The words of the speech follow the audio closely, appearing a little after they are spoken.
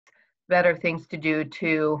better things to do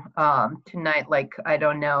to tonight, like, I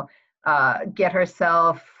don't know, get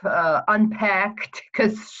herself unpacked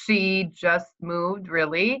because she just moved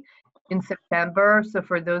really in September. So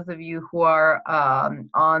for those of you who are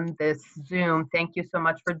on this Zoom, thank you so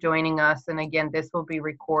much for joining us. And again, this will be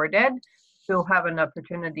recorded. So you'll have an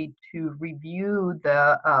opportunity to review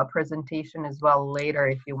the presentation as well later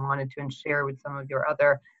if you wanted to, and share with some of your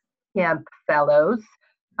other camp fellows.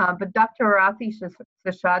 But Dr. Arathi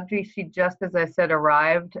Seshadri, she just, as I said,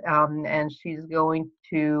 arrived, and she's going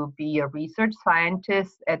to be a research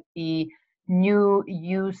scientist at the new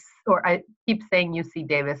I keep saying UC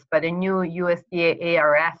Davis, but a new USDA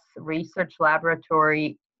ARS research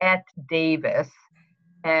laboratory at Davis.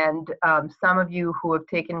 And some of you who have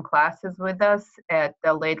taken classes with us at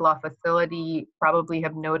the Laidlaw facility probably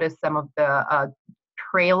have noticed some of the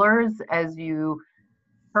trailers as you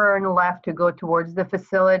turn left to go towards the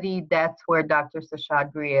facility. That's where Dr.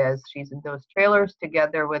 Seshadri is. She's in those trailers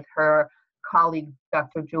together with her colleague,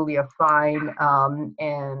 Dr. Julia Fine,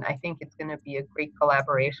 and I think it's going to be a great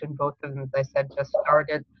collaboration. Both of them, as I said, just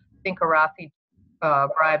started. I think Arathi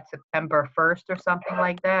arrived September 1st or something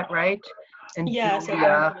like that, right? And yeah,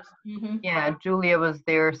 Julia, yeah, Julia was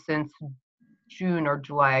there since June or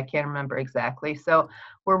July, I can't remember exactly. So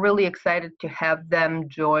we're really excited to have them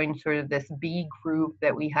join sort of this bee group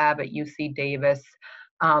that we have at UC Davis.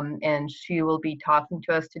 And she will be talking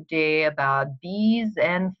to us today about bees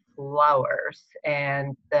and flowers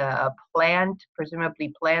and the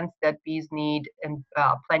presumably plants that bees need, and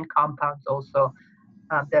plant compounds also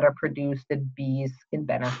that are produced that bees can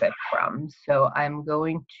benefit from. So I'm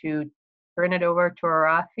going to turn it over to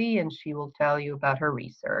Arathi, and she will tell you about her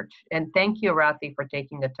research. And thank you, Arathi, for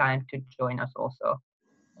taking the time to join us also.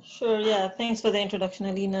 Sure, yeah, thanks for the introduction,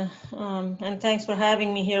 Alina. And thanks for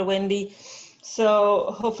having me here, Wendy.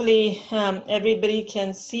 So hopefully everybody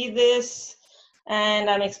can see this, and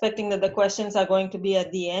I'm expecting that the questions are going to be at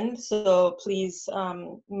the end. So please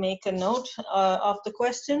make a note of the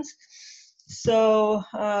questions. So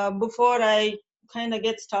before I kind of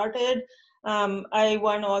get started, I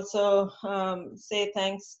want to also say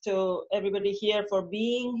thanks to everybody here for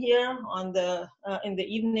being here on in the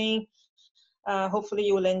evening. Hopefully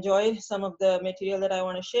you will enjoy some of the material that I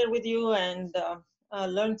want to share with you and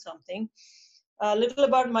learn something. A little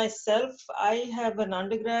about myself. I have an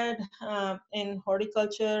undergrad in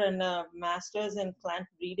horticulture and a master's in plant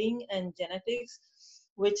breeding and genetics,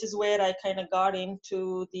 which is where I kind of got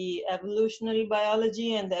into the evolutionary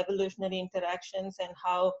biology and the evolutionary interactions and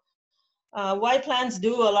how why plants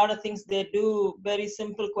do a lot of things they do. Very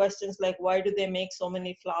simple questions like, why do they make so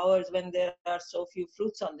many flowers when there are so few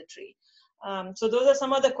fruits on the tree? So those are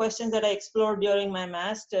some of the questions that I explored during my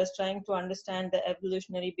master's, trying to understand the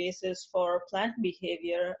evolutionary basis for plant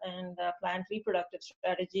behavior and plant reproductive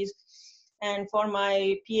strategies. And for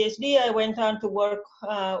my PhD, I went on to work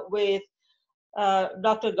with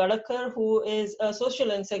Dr. Gadakar, who is a social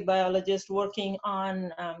insect biologist working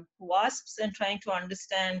on wasps and trying to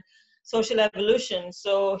understand social evolution.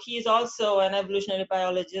 So he's also an evolutionary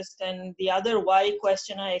biologist. And the other why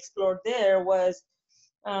question I explored there was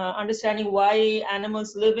understanding why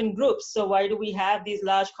animals live in groups. So why do we have these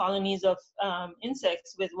large colonies of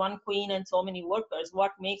insects with one queen and so many workers?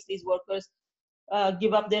 What makes these workers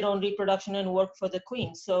give up their own reproduction and work for the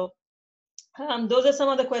queen? So those are some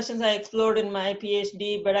of the questions I explored in my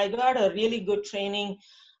PhD, but I got a really good training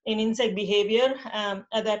in insect behavior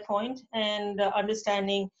at that point, and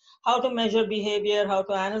understanding how to measure behavior, how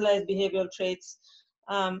to analyze behavioral traits.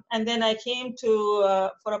 And then I came to,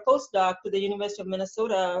 for a postdoc to the University of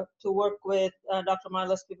Minnesota to work with Dr.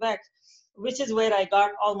 Marla Spivak, which is where I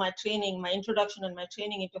got all my training. My introduction and my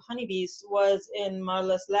training into honeybees was in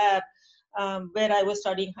Marla's lab, where I was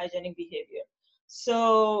studying hygienic behavior.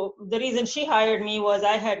 So the reason she hired me was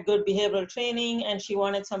I had good behavioral training, and she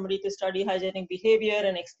wanted somebody to study hygienic behavior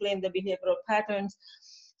and explain the behavioral patterns.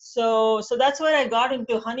 So that's where I got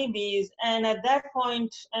into honeybees. And at that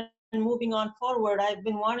point, and moving on forward, I've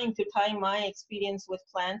been wanting to tie my experience with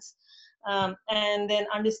plants and then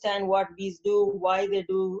understand what bees do, why they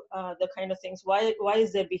do the kind of things, why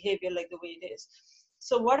is their behavior like the way it is.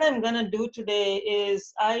 So what I'm going to do today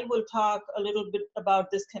is I will talk a little bit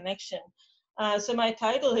about this connection. So my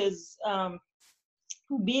title is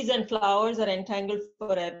Bees and Flowers Are Entangled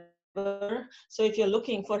Forever. So if you're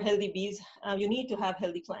looking for healthy bees, you need to have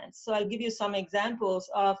healthy plants. So I'll give you some examples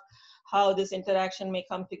of how this interaction may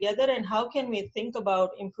come together and how can we think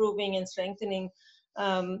about improving and strengthening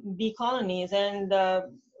bee colonies and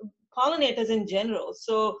pollinators in general.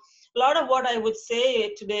 So a lot of what I would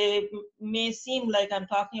say today may seem like I'm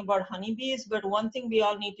talking about honeybees, but one thing we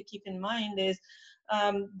all need to keep in mind is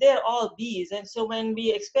they're all bees. And so when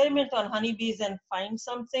we experiment on honeybees and find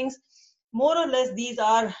some things, more or less these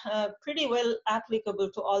are pretty well applicable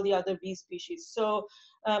to all the other bee species. So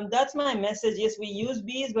that's my message. Yes, we use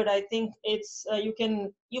bees, but I think it's you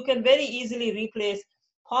can very easily replace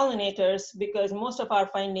pollinators, because most of our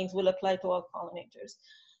findings will apply to all pollinators.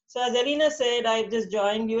 So as Alina said, I've just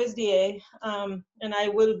joined USDA, and I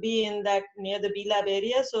will be in that near the Bee Lab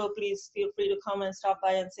area. So please feel free to come and stop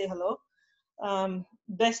by and say hello.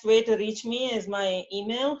 Best way to reach me is my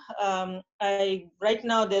email. Right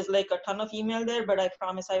now there's like a ton of email there, but I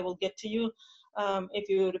promise I will get to you if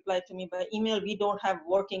you reply to me by email. We don't have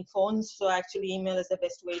working phones, so actually email is the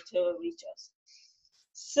best way to reach us.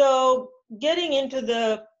 So getting into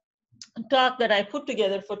the talk that I put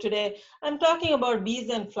together for today, I'm talking about bees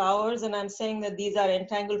and flowers, and I'm saying that these are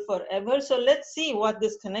entangled forever. So let's see what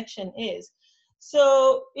this connection is.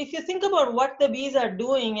 So if you think about what the bees are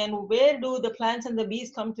doing and where do the plants and the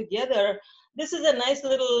bees come together, this is a nice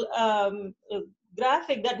little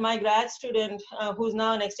graphic that my grad student, who's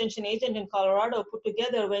now an extension agent in Colorado, put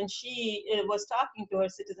together when she was talking to her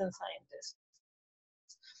citizen scientist.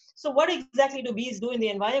 So what exactly do bees do in the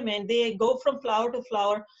environment? They go from flower to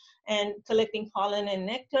flower and collecting pollen and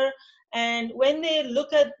nectar. And when they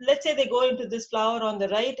look at, let's say they go into this flower on the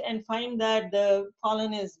right and find that the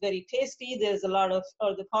pollen is very tasty, there's a lot of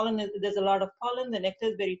pollen, the nectar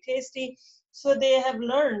is very tasty. So they have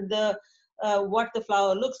learned what the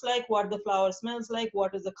flower looks like, what the flower smells like,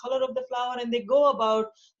 what is the color of the flower, and they go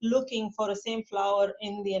about looking for the same flower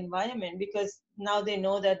in the environment, because now they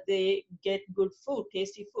know that they get good food,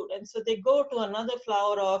 tasty food. And so they go to another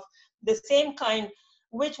flower of the same kind,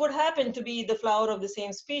 which would happen to be the flower of the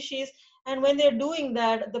same species. And when they're doing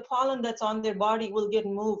that, the pollen that's on their body will get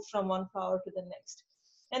moved from one flower to the next.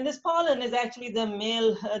 And this pollen is actually the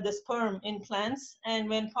male, the sperm in plants. And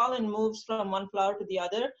when pollen moves from one flower to the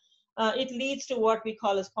other, it leads to what we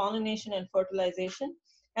call as pollination and fertilization.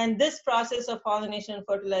 And this process of pollination and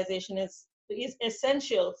fertilization is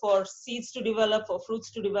essential for seeds to develop, for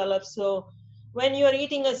fruits to develop. So when you're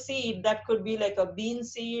eating a seed, that could be like a bean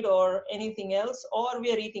seed or anything else, or we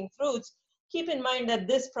are eating fruits, keep in mind that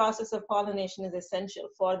this process of pollination is essential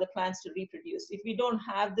for the plants to reproduce. If we don't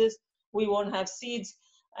have this, we won't have seeds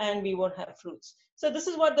and we won't have fruits. So this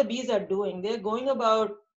is what the bees are doing. They're going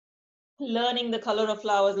about learning the color of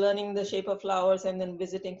flowers, learning the shape of flowers, and then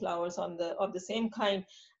visiting flowers of the same kind.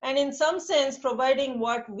 And in some sense, providing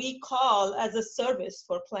what we call as a service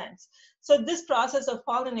for plants. So this process of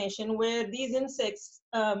pollination, where these insects,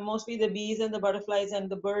 mostly the bees and the butterflies and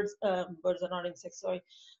the birds, birds are not insects, sorry.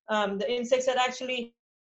 The insects are actually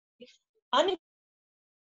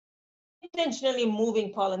unintentionally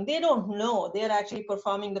moving pollen. They don't know they're actually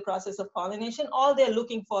performing the process of pollination. All they're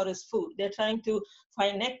looking for is food. They're trying to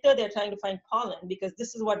find nectar, they're trying to find pollen, because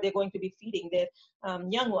this is what they're going to be feeding their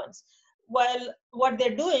young ones. While what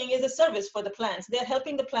they're doing is a service for the plants. They're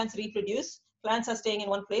helping the plants reproduce. Plants are staying in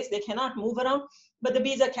one place, they cannot move around, but the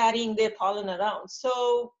bees are carrying their pollen around.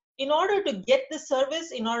 So in order to get this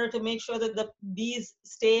service, in order to make sure that the bees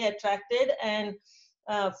stay attracted and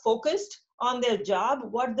focused on their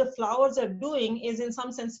job, what the flowers are doing is in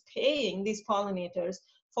some sense paying these pollinators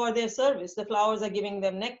for their service. The flowers are giving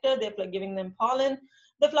them nectar, they're giving them pollen.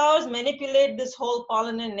 The flowers manipulate this whole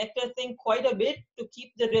pollen and nectar thing quite a bit to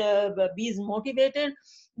keep the bees motivated.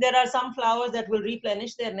 There are some flowers that will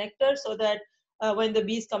replenish their nectar so that when the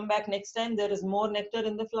bees come back next time, there is more nectar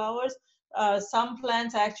in the flowers. Some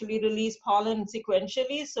plants actually release pollen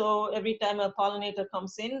sequentially. So every time a pollinator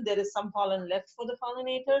comes in, there is some pollen left for the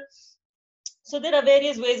pollinator. So there are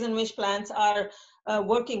various ways in which plants are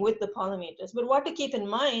working with the pollinators. But what to keep in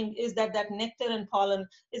mind is that that nectar and pollen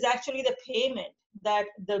is actually the payment that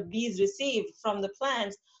the bees receive from the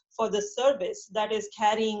plants for the service that is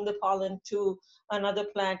carrying the pollen to another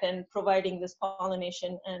plant and providing this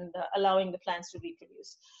pollination and allowing the plants to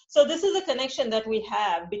reproduce. So this is a connection that we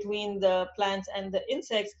have between the plants and the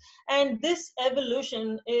insects. And this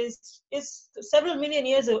evolution is several million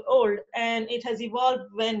years old, and it has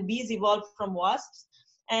evolved when bees evolved from wasps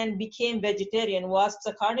and became vegetarian. Wasps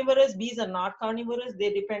are carnivorous, bees are not carnivorous.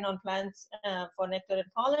 They depend on plants for nectar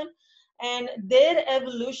and pollen. And their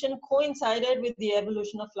evolution coincided with the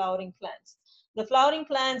evolution of flowering plants. The flowering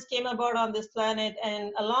plants came about on this planet,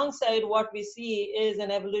 and alongside what we see is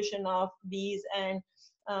an evolution of bees and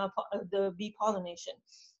the bee pollination.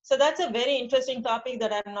 So that's a very interesting topic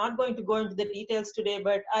that I'm not going to go into the details today,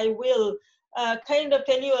 but I will kind of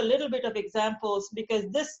tell you a little bit of examples,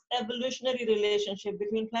 because this evolutionary relationship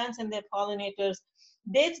between plants and their pollinators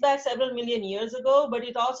dates back several million years ago, but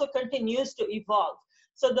it also continues to evolve.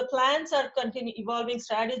 So the plants are evolving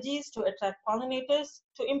strategies to attract pollinators,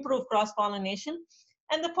 to improve cross-pollination,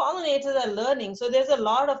 and the pollinators are learning. So there's a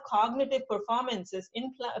lot of cognitive performances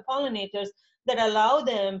in pollinators that allow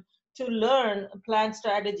them to learn plant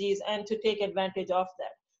strategies and to take advantage of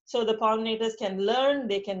that. So the pollinators can learn,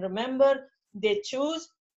 they can remember, they choose,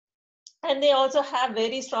 and they also have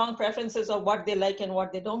very strong preferences of what they like and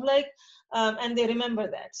what they don't like, and they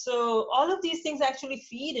remember that. So all of these things actually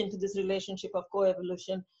feed into this relationship of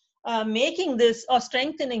coevolution, making this or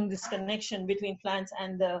strengthening this connection between plants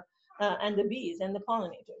and the bees and the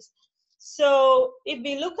pollinators. So if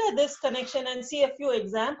we look at this connection and see a few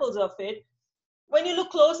examples of it, when you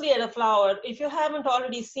look closely at a flower, if you haven't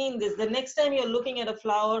already seen this, the next time you're looking at a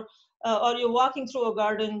flower or you're walking through a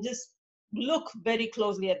garden, just look very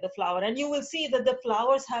closely at the flower, and you will see that the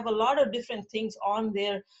flowers have a lot of different things on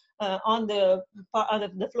their on the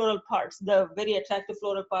floral parts, the very attractive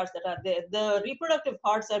floral parts that are there. The reproductive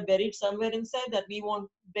parts are buried somewhere inside that we won't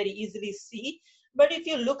very easily see. But if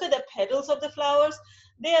you look at the petals of the flowers,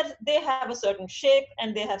 they have a certain shape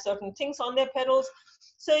and they have certain things on their petals.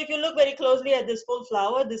 So if you look very closely at this full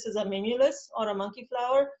flower, this is a mimulus or a monkey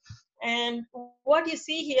flower. And what you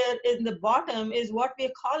see here in the bottom is what we're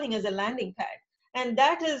calling as a landing pad. And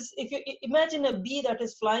that is, if you imagine a bee that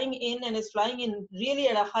is flying in and is flying in really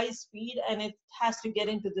at a high speed, and it has to get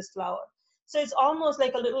into this flower. So it's almost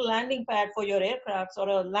like a little landing pad for your aircrafts, or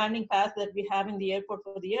a landing path that we have in the airport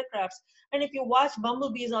for the aircrafts. And if you watch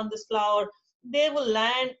bumblebees on this flower, they will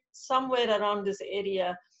land somewhere around this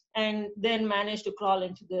area and then manage to crawl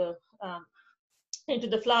into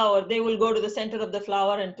the flower. They will go to the center of the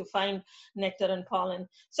flower and to find nectar and pollen.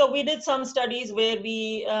 So we did some studies where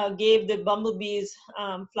we gave the bumblebees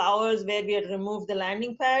flowers where we had removed the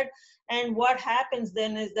landing pad. And what happens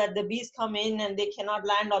then is that the bees come in and they cannot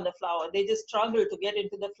land on the flower. They just struggle to get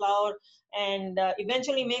into the flower and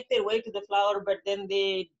eventually make their way to the flower, but then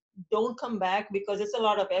they don't come back because it's a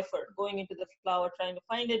lot of effort going into the flower trying to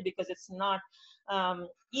find it, because it's not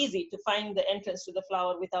easy to find the entrance to the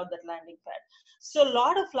flower without that landing pad. So a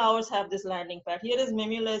lot of flowers have this landing pad. Here is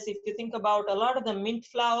mimulus. If you think about a lot of the mint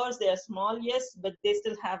flowers, they are small, yes, but they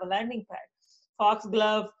still have a landing pad.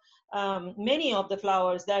 Foxglove, many of the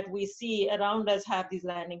flowers that we see around us have these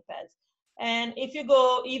landing pads. And if you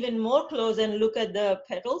go even more close and look at the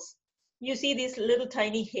petals, you see these little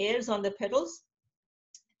tiny hairs on the petals.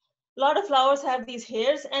 A lot of flowers have these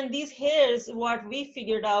hairs, and these hairs, what we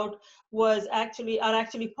figured out are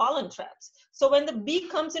actually pollen traps. So when the bee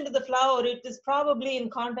comes into the flower, it is probably in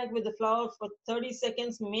contact with the flower for 30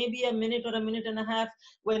 seconds, maybe a minute or a minute and a half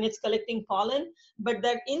when it's collecting pollen. But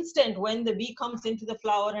that instant when the bee comes into the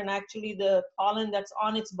flower and actually the pollen that's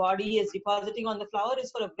on its body is depositing on the flower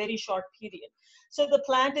is for a very short period. So the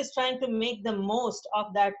plant is trying to make the most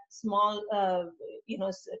of that small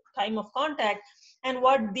time of contact. And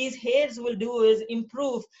what these hairs will do is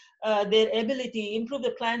improve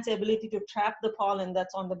the plant's ability to trap the pollen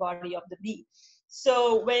that's on the body of the bee.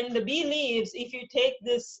 So when the bee leaves, if you take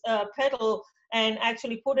this petal and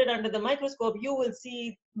actually put it under the microscope, you will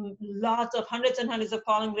see lots of hundreds and hundreds of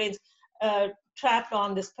pollen grains trapped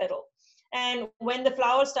on this petal. And when the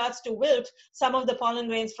flower starts to wilt, some of the pollen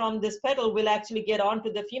grains from this petal will actually get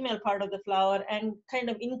onto the female part of the flower and kind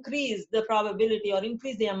of increase the probability or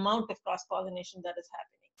increase the amount of cross-pollination that is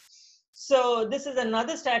happening. So this is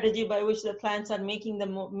another strategy by which the plants are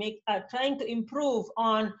trying to improve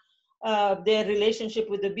on their relationship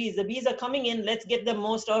with the bees. The bees are coming in, let's get the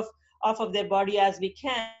most off of their body as we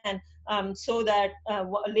can, so that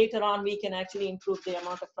later on we can actually improve the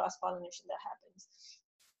amount of cross-pollination that happens.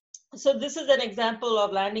 So this is an example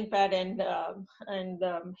of landing pad and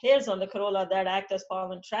hairs on the corolla that act as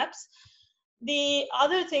pollen traps. The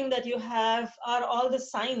other thing that you have are all the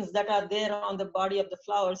signs that are there on the body of the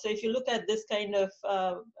flower. So if you look at this kind of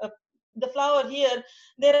the flower here,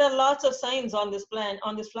 there are lots of signs on this plant,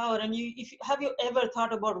 on this flower. And have you ever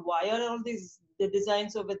thought about why are all the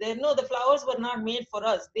designs over there? No, the flowers were not made for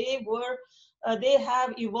us. They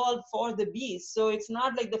have evolved for the bees. So it's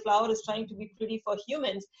not like the flower is trying to be pretty for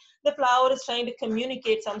humans. The flower is trying to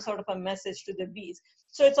communicate some sort of a message to the bees.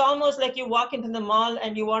 So it's almost like you walk into the mall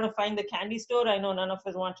and you want to find the candy store. I know none of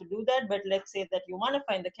us want to do that, but let's say that you want to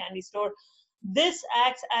find the candy store. This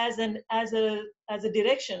acts as a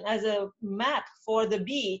direction, as a map for the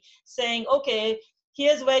bee, saying, okay,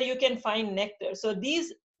 here's where you can find nectar. So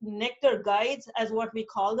these nectar guides, as what we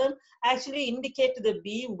call them, actually indicate to the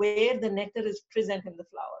bee where the nectar is present in the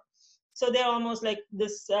flower. So they're almost like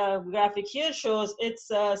this graphic here shows,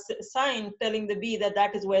 it's a sign telling the bee that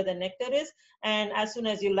that is where the nectar is. And as soon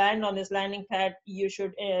as you land on this landing pad, you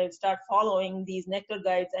should start following these nectar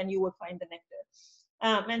guides and you will find the nectar.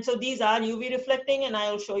 And so these are UV reflecting, and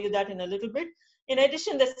I will show you that in a little bit. In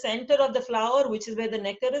addition, the center of the flower, which is where the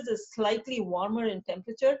nectar is slightly warmer in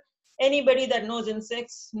temperature. Anybody that knows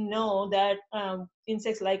insects know that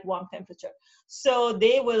insects like warm temperature. So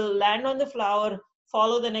they will land on the flower,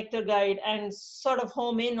 follow the nectar guide, and sort of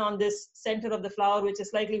home in on this center of the flower, which is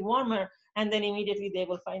slightly warmer, and then immediately they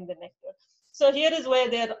will find the nectar. So here is where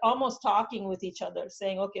they're almost talking with each other,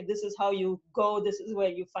 saying, okay, this is how you go, this is where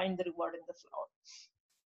you find the reward in the flower.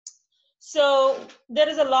 So there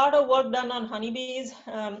is a lot of work done on honeybees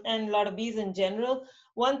and a lot of bees in general.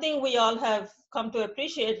 One thing we all have come to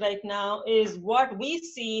appreciate right now is what we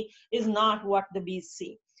see is not what the bees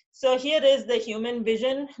see. So here is the human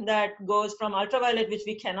vision that goes from ultraviolet, which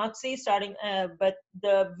we cannot see starting, but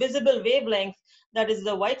the visible wavelength, that is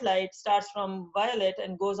the white light, starts from violet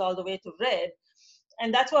and goes all the way to red.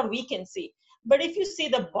 And that's what we can see. But if you see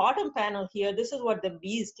the bottom panel here, this is what the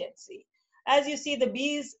bees can see. As you see, the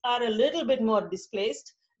bees are a little bit more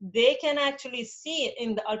displaced. They can actually see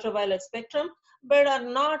in the ultraviolet spectrum, but are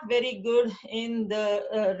not very good in the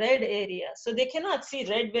red area. So they cannot see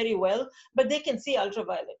red very well, but they can see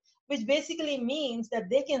ultraviolet, which basically means that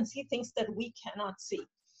they can see things that we cannot see.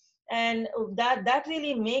 And that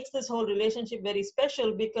really makes this whole relationship very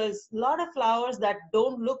special, because a lot of flowers that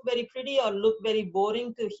don't look very pretty or look very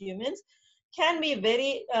boring to humans can be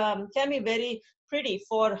very pretty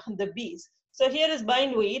for the bees. So here is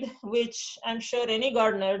bindweed, which I'm sure any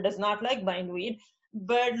gardener does not like bindweed,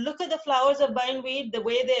 but look at the flowers of bindweed, the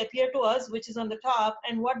way they appear to us, which is on the top,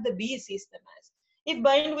 and what the bee sees them as. If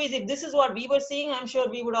bindweed, if this is what we were seeing, I'm sure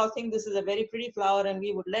we would all think this is a very pretty flower and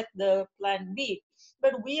we would let the plant be.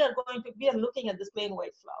 But we are looking at this plain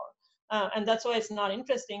white flower. And that's why it's not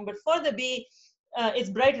interesting. But for the bee, it's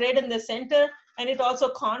bright red in the center, and it also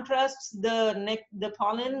contrasts the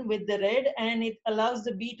pollen with the red, and it allows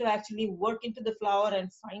the bee to actually work into the flower and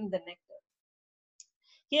find the nectar.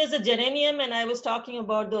 Here's a geranium, and I was talking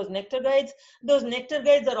about those nectar guides. Those nectar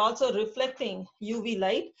guides are also reflecting UV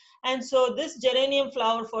light. And so this geranium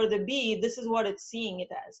flower for the bee, this is what it's seeing it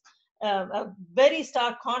as. A very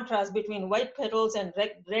stark contrast between white petals and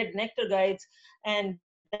red nectar guides. And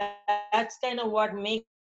that's kind of what makes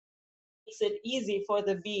it easy for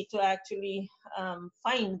the bee to actually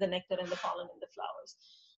find the nectar and the pollen in the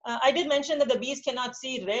flowers. I did mention that the bees cannot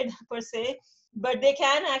see red per se, but they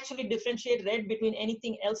can actually differentiate red between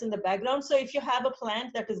anything else in the background. So if you have a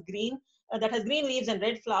plant that is green, that has green leaves and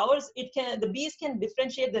red flowers, the bees can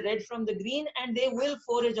differentiate the red from the green, and they will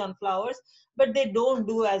forage on flowers, but they don't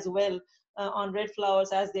do as well on red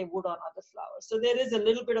flowers as they would on other flowers. So there is a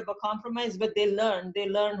little bit of a compromise, but they learn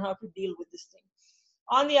how to deal with this thing.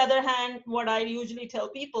 On the other hand, what I usually tell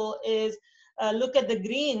people is look at the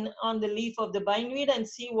green on the leaf of the bindweed and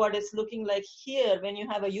see what it's looking like here when you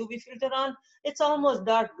have a UV filter on. It's almost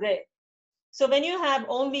dark gray. So when you have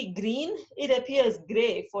only green, it appears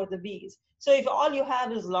gray for the bees. So if all you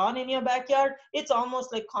have is lawn in your backyard, it's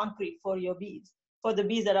almost like concrete for your bees, for the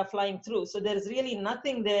bees that are flying through. So there's really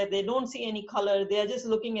nothing there. They don't see any color. They're just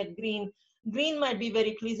looking at green. Green might be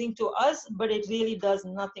very pleasing to us, but it really does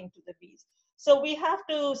nothing to the bees. So we have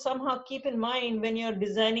to somehow keep in mind when you're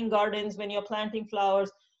designing gardens, when you're planting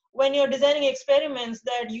flowers, when you're designing experiments,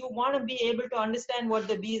 that you want to be able to understand what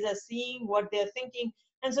the bees are seeing, what they're thinking.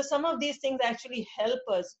 And so some of these things actually help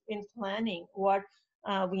us in planning what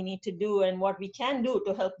we need to do and what we can do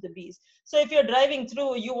to help the bees. So if you're driving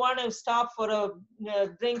through, you want to stop for a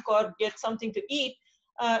drink or get something to eat.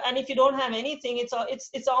 And if you don't have anything,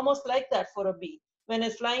 it's almost like that for a bee. When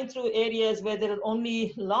it's flying through areas where there is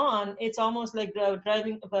only lawn, it's almost like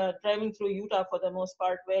driving through Utah for the most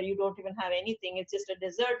part, where you don't even have anything. It's just a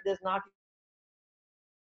desert. There's not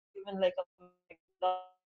even like a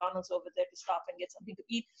McDonald's over there to stop and get something to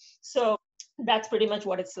eat. So that's pretty much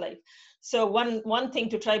what it's like. So one thing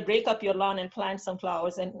to try, break up your lawn and plant some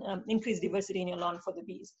flowers and increase diversity in your lawn for the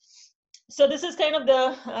bees. So this is kind of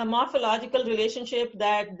the morphological relationship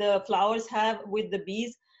that the flowers have with the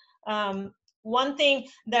bees. One thing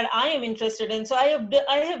that I am interested in, so I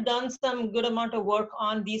have done some good amount of work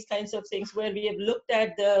on these kinds of things, where we have looked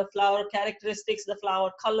at the flower characteristics, the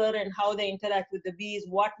flower color, and how they interact with the bees,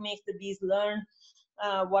 what makes the bees learn,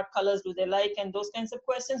 what colors do they like, and those kinds of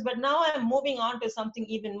questions. But now I'm moving on to something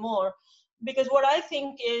even more, because what I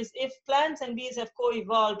think is, if plants and bees have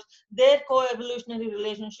co-evolved, their co-evolutionary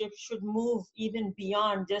relationship should move even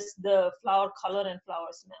beyond just the flower color and flower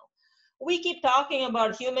smell. We keep talking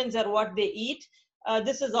about humans are what they eat.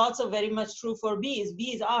 This is also very much true for bees.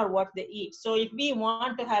 Bees are what they eat. So if we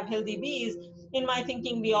want to have healthy bees, in my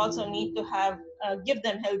thinking, we also need to give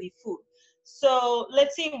them healthy food. So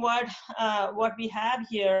let's see what we have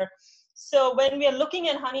here. So when we are looking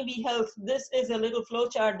at honeybee health, this is a little flow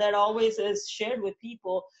chart that always is shared with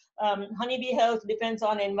people. Honeybee health depends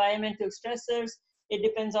on environmental stressors. It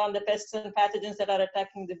depends on the pests and pathogens that are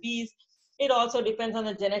attacking the bees. It also depends on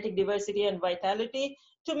the genetic diversity and vitality.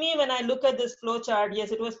 To me, when I look at this flow chart,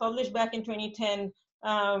 yes, it was published back in 2010,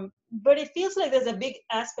 but it feels like there's a big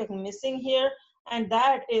aspect missing here, and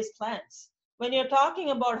that is plants. When you're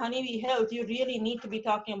talking about honeybee health, you really need to be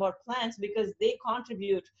talking about plants because they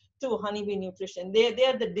contribute to honeybee nutrition. They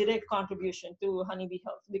are the direct contribution to honeybee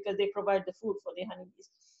health because they provide the food for the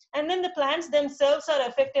honeybees. And then the plants themselves are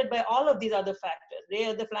affected by all of these other factors.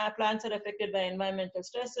 The plants are affected by environmental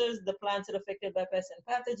stressors, the plants are affected by pests and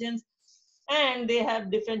pathogens, and they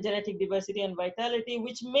have different genetic diversity and vitality,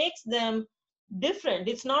 which makes them different.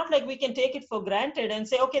 It's not like we can take it for granted and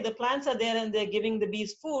say, okay, the plants are there and they're giving the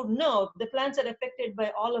bees food. No, the plants are affected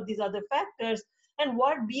by all of these other factors, and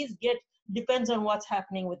what bees get depends on what's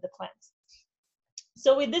happening with the plants.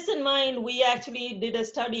 So with this in mind, we actually did a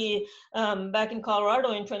study back in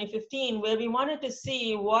Colorado in 2015 where we wanted to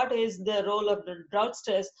see what is the role of the drought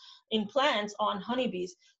stress in plants on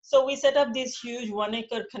honeybees. So we set up these huge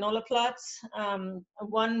 1-acre canola plots,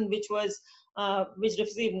 one which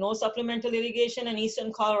received no supplemental irrigation, and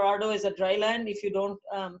eastern Colorado is a dry land if you don't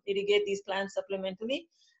irrigate these plants supplementally.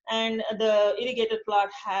 And the irrigated plot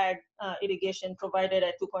had irrigation provided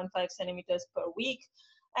at 2.5 centimeters per week.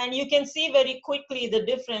 And you can see very quickly the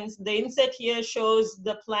difference. The inset here shows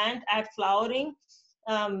the plant at flowering.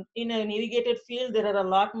 In an irrigated field, there are a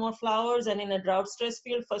lot more flowers, and in a drought stress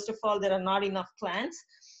field, first of all, there are not enough plants.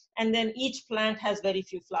 And then each plant has very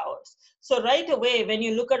few flowers. So right away, when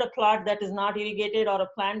you look at a plot that is not irrigated or a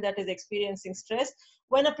plant that is experiencing stress,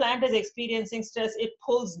 when a plant is experiencing stress, it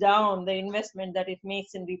pulls down the investment that it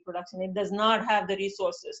makes in reproduction. It does not have the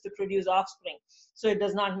resources to produce offspring, so it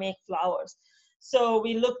does not make flowers. So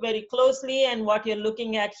we look very closely, and what you're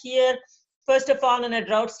looking at here, first of all, in a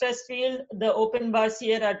drought stress field, the open bars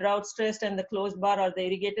here are drought stressed and the closed bar are the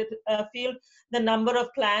irrigated field. The number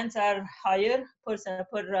of plants are higher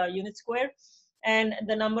per unit square, and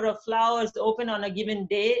the number of flowers open on a given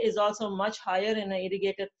day is also much higher in an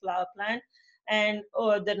irrigated flower plant, and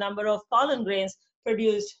the number of pollen grains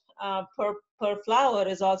produced per flower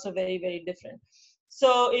is also very, very different.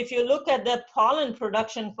 So if you look at the pollen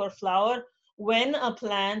production per flower, when a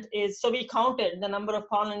plant is, so we counted the number of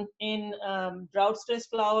pollen in drought stress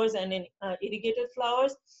flowers and in irrigated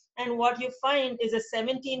flowers, and what you find is a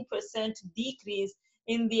 17% decrease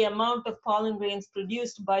in the amount of pollen grains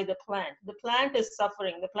produced by the plant. The plant is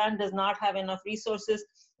suffering. The plant does not have enough resources.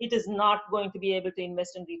 It is not going to be able to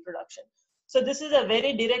invest in reproduction. So this is a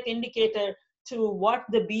very direct indicator to what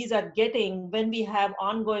the bees are getting when we have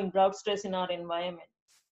ongoing drought stress in our environment.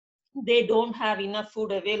 They don't have enough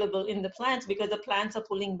food available in the plants because the plants are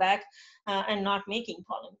pulling back and not making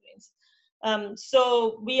pollen grains.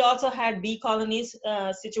 So we also had bee colonies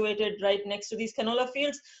situated right next to these canola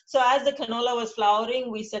fields. So as the canola was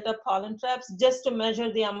flowering, we set up pollen traps just to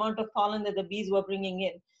measure the amount of pollen that the bees were bringing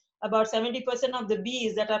in. About 70% of the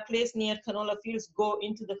bees that are placed near canola fields go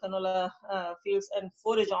into the canola fields and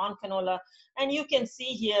forage on canola. And you can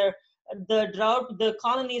see here, the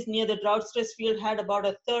colonies near the drought stress field had about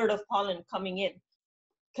a third of pollen coming in.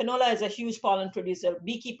 Canola is a huge pollen producer.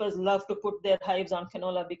 Beekeepers love to put their hives on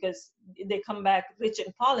canola because they come back rich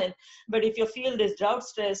in pollen. But if your field is drought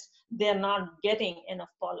stressed, they're not getting enough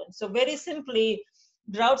pollen. So very simply,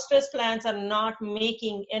 drought stress plants are not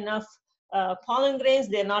making enough pollen grains.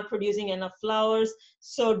 They're not producing enough flowers.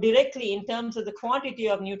 So directly in terms of the quantity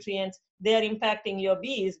of nutrients, they're impacting your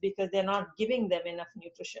bees because they're not giving them enough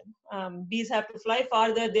nutrition. Bees have to fly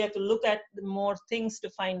farther. They have to look at more things to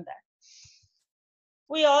find that.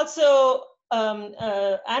 We also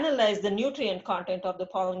analyzed the nutrient content of the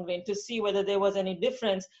pollen grain to see whether there was any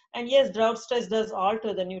difference. And yes, drought stress does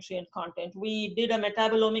alter the nutrient content. We did a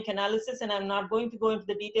metabolomic analysis, and I'm not going to go into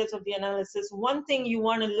the details of the analysis. One thing you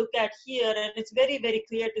want to look at here, and it's very, very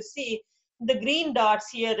clear to see, the green dots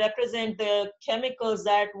here represent the chemicals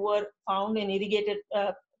that were found in irrigated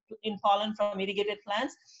in pollen from irrigated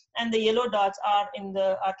plants, and the yellow dots are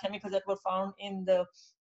chemicals that were found in the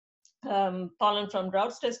pollen from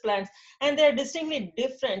drought stress plants, and they're distinctly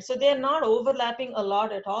different. So they're not overlapping a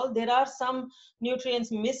lot at all. There are some nutrients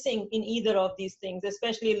missing in either of these things,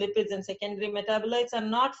 especially lipids and secondary metabolites are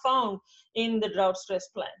not found in the drought stress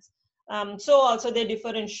plants. So also they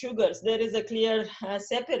differ in sugars. There is a clear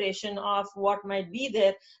separation of what might be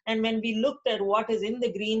there. And when we looked at what is in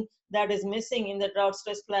the green that is missing in the drought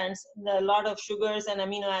stress plants, a lot of sugars and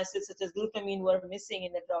amino acids such as glutamine were missing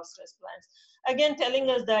in the drought stress plants. Again, telling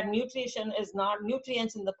us that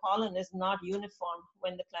nutrients in the pollen is not uniform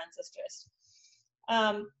when the plants are stressed.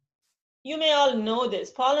 You may all know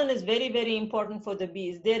this. Pollen is very, very important for the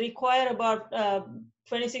bees. They require about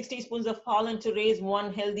 26 teaspoons of pollen to raise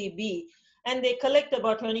one healthy bee. And they collect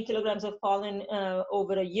about 20 kilograms of pollen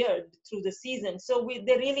over a year through the season. So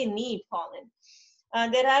they really need pollen.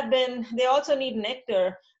 They also need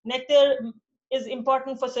nectar. Nectar is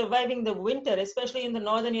important for surviving the winter, especially in the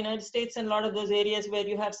northern United States and a lot of those areas where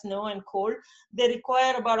you have snow and cold. They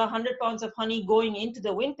require about 100 pounds of honey going into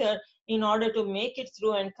the winter in order to make it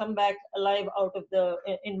through and come back alive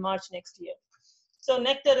in March next year. So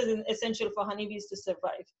nectar is essential for honeybees to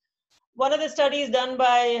survive. One of the studies done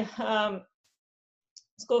by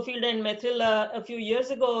Schofield and Metrilla a few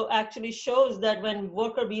years ago actually shows that when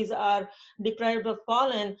worker bees are deprived of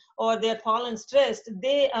pollen or their pollen stressed,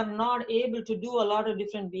 they are not able to do a lot of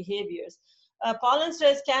different behaviors. Pollen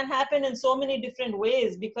stress can happen in so many different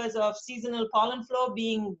ways because of seasonal pollen flow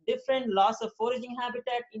being different, loss of foraging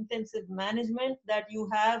habitat, intensive management that you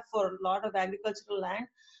have for a lot of agricultural land.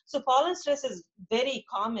 So pollen stress is very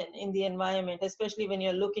common in the environment, especially when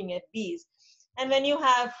you're looking at bees. And when you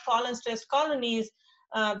have pollen stressed colonies,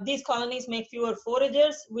 these colonies make fewer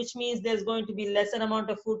foragers, which means there's going to be lesser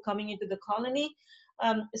amount of food coming into the colony.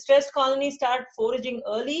 Stressed colonies start foraging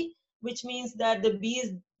early, which means that the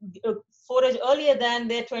bees forage earlier than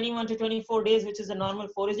their 21 to 24 days, which is a normal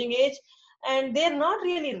foraging age. And they're not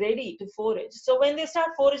really ready to forage. So when they start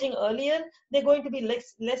foraging earlier, they're going to be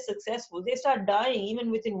less successful. They start dying even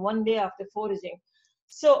within 1 day after foraging.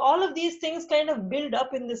 So all of these things kind of build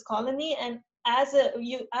up in this colony, and as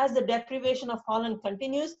the deprivation of pollen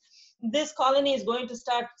continues, this colony is going to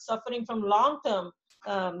start suffering from long-term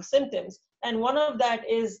symptoms. And one of that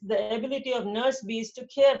is the ability of nurse bees to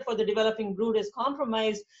care for the developing brood is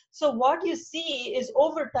compromised. So what you see is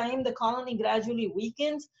over time, the colony gradually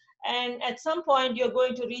weakens. And at some point, you're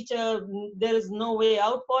going to reach there is no way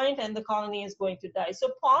out point, and the colony is going to die. So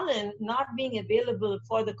pollen not being available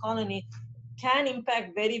for the colony can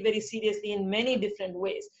impact very, very seriously in many different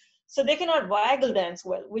ways. So they cannot waggle dance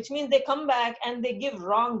well, which means they come back and they give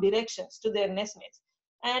wrong directions to their nestmates.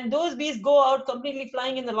 And those bees go out completely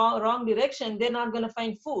flying in the wrong direction. They're not going to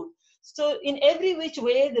find food. So in every which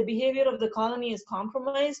way, the behavior of the colony is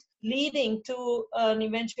compromised, leading to an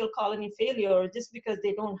eventual colony failure just because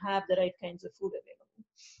they don't have the right kinds of food available.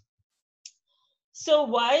 So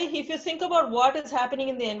why? If you think about what is happening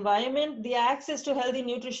in the environment, the access to healthy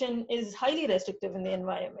nutrition is highly restrictive in the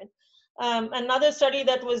environment. Another study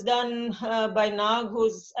that was done by Nag,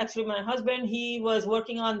 who's actually my husband, he was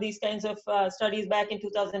working on these kinds of studies back in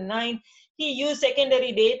 2009. He used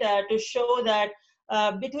secondary data to show that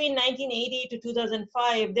between 1980 to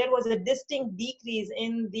 2005, there was a distinct decrease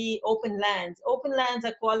in the open lands. Open lands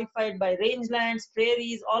are qualified by rangelands,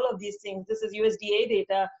 prairies, all of these things. This is USDA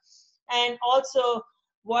data. And also,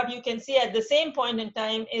 what you can see at the same point in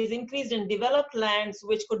time is increase in developed lands,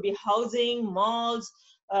 which could be housing, malls,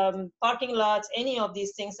 parking lots, any of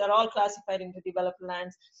these things are all classified into developed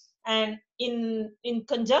lands. And in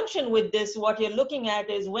conjunction with this, what you're looking at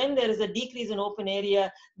is when there is a decrease in open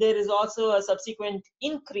area, there is also a subsequent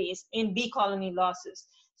increase in bee colony losses.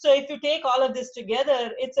 So if you take all of this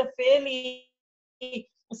together, it's a fairly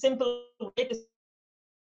simple way to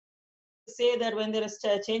say that when there is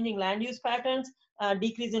changing land use patterns,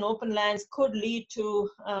 decrease in open lands could lead to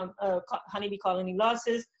honeybee colony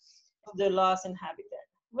losses, the loss in habitat.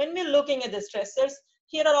 When we're looking at the stressors,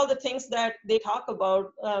 here are all the things that they talk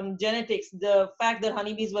about. Genetics, the fact that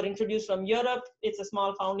honeybees were introduced from Europe, it's a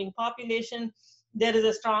small founding population. There is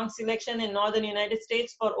a strong selection in northern United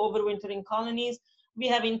States for overwintering colonies. We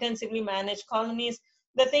have intensively managed colonies.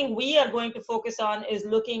 The thing we are going to focus on is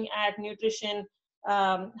looking at nutrition,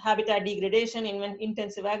 habitat degradation,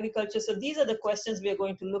 intensive agriculture. So these are the questions we are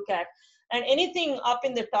going to look at. And anything up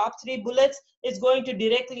in the top 3 bullets is going to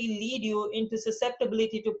directly lead you into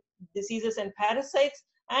susceptibility to diseases and parasites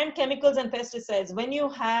and chemicals and pesticides. When you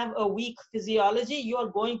have a weak physiology, you are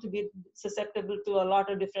going to be susceptible to a lot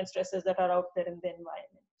of different stresses that are out there in the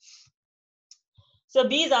environment. So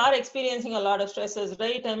bees are experiencing a lot of stresses,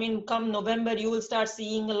 right? I mean, come November, you will start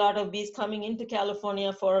seeing a lot of bees coming into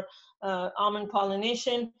California for almond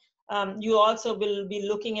pollination. You also will be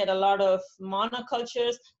looking at a lot of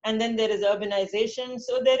monocultures, and then there is urbanization.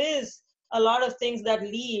 So there is a lot of things that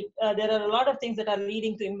there are a lot of things that are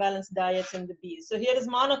leading to imbalanced diets in the bees. So here is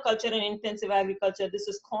monoculture and intensive agriculture. This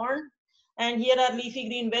is corn. And here are leafy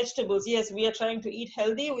green vegetables. Yes, we are trying to eat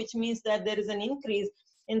healthy, which means that there is an increase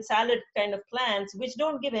in salad kind of plants, which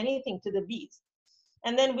don't give anything to the bees.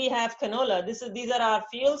 And then we have canola. These are our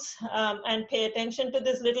fields, and pay attention to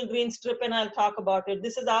this little green strip, and I'll talk about it.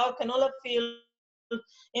 This is our canola field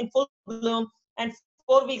in full bloom, and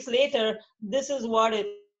 4 weeks later, this is what it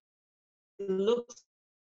looks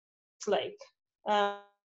like.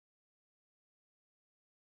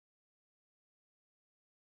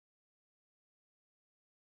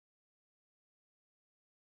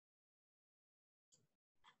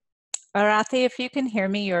 Arathi, if you can hear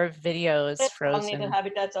me, your video is frozen. Pollinator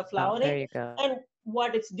habitats are flowering. Oh, there you go. And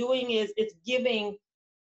what it's doing is it's giving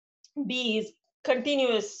bees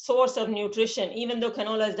continuous source of nutrition. Even though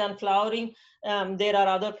canola is done flowering, there are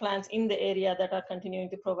other plants in the area that are continuing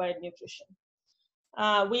to provide nutrition.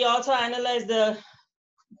 We also analyze the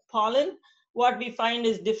pollen. What we find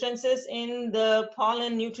is differences in the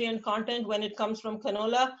pollen nutrient content when it comes from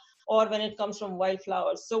canola or when it comes from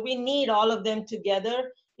wildflowers. So we need all of them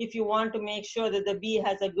together if you want to make sure that the bee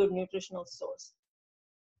has a good nutritional source.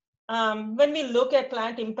 When we look at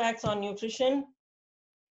plant impacts on nutrition,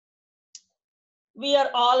 we are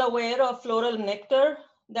all aware of floral nectar,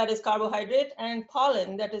 that is carbohydrate, and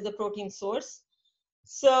pollen, that is the protein source.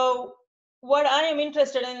 So what I am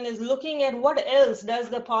interested in is looking at what else does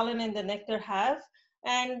the pollen and the nectar have.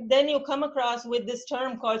 And then you come across with this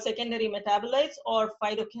term called secondary metabolites or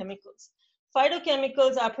phytochemicals.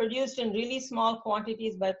 Phytochemicals are produced in really small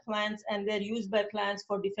quantities by plants, and they're used by plants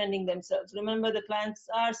for defending themselves. Remember, the plants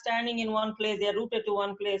are standing in one place, they're rooted to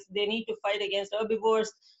one place, they need to fight against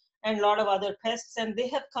herbivores and a lot of other pests, and they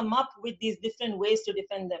have come up with these different ways to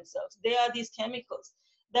defend themselves. They are these chemicals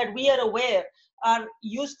that we are aware are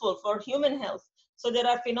useful for human health. So there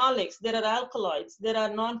are phenolics, there are alkaloids, there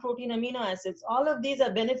are non-protein amino acids. All of these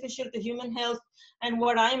are beneficial to human health. And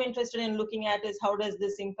what I'm interested in looking at is how does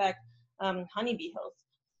this impact honeybee health.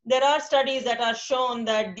 There are studies that are shown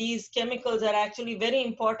that these chemicals are actually very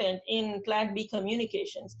important in plant-bee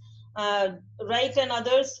communications. Wright and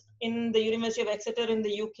others in the University of Exeter in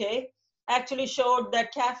the UK actually showed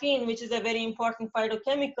that caffeine, which is a very important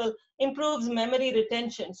phytochemical, improves memory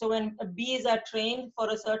retention. So when bees are trained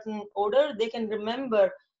for a certain odor, they can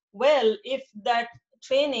remember well if that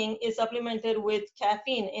training is supplemented with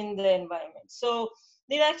caffeine in the environment. So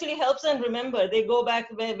it actually helps them remember. They go back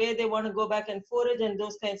where they want to go back and forage and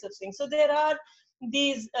those kinds of things. So there are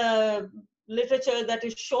these literature that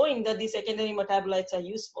is showing that these secondary metabolites are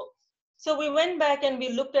useful. So we went back and we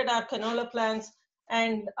looked at our canola plants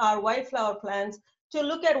and our wildflower plants to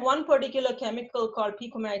look at one particular chemical called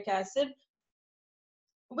picomeric acid,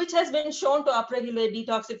 which has been shown to upregulate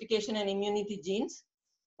detoxification and immunity genes.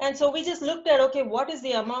 And so we just looked at, okay, what is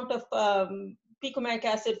the amount of picomeric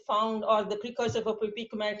acid found, or the precursor for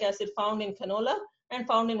picomeric acid found in canola and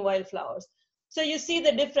found in wildflowers. So you see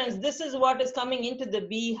the difference. This is what is coming into the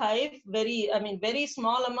beehive. Very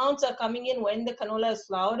small amounts are coming in when the canola is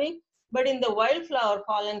flowering. But in the wildflower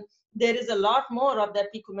pollen, there is a lot more of that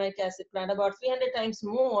picomeric acid plant, about 300 times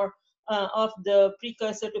more of the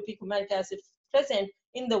precursor to picomeric acid present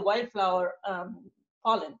in the wildflower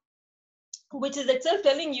pollen, which is itself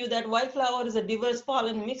telling you that wildflower is a diverse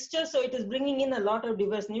pollen mixture, so it is bringing in a lot of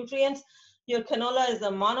diverse nutrients. Your canola is a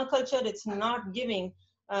monoculture, it's not giving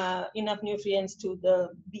enough nutrients to the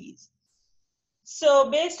bees. So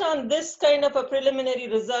based on this kind of a preliminary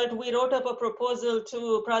result, we wrote up a proposal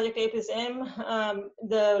to Project APIS-M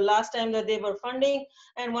the last time that they were funding.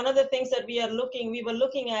 And one of the things that we were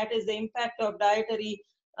looking at is the impact of dietary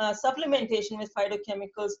supplementation with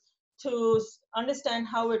phytochemicals to understand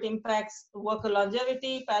how it impacts worker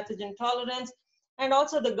longevity, pathogen tolerance, and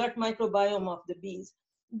also the gut microbiome of the bees.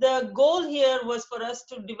 The goal here was for us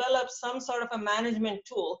to develop some sort of a management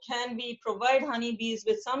tool. Can we provide honeybees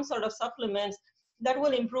with some sort of supplements that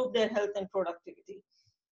will improve their health and productivity?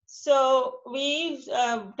 So we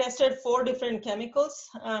tested 4 different chemicals,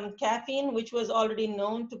 caffeine, which was already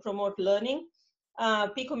known to promote learning,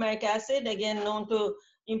 picomeric acid, again known to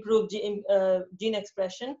improve gene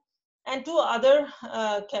expression, and 2 other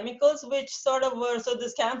chemicals which sort of were, so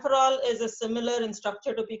this camphorol is a similar in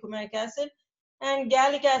structure to picomeric acid, and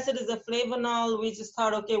gallic acid is a flavonol. We just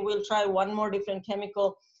thought, okay, we'll try one more different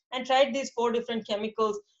chemical, and tried these 4 different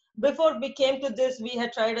chemicals. Before we came to this, we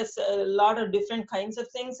had tried a lot of different kinds of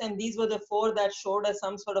things, and these were the 4 that showed us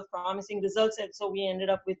some sort of promising results, and so we ended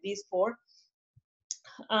up with these 4.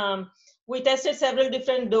 We tested several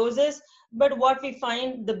different doses, but what we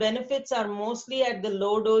find, the benefits are mostly at the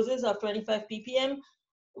low doses of 25 ppm,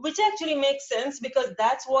 which actually makes sense because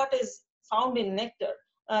that's what is found in nectar.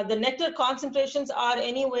 The nectar concentrations are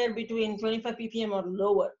anywhere between 25 ppm or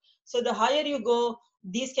lower. So the higher you go,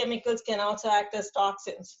 these chemicals can also act as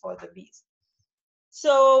toxins for the bees.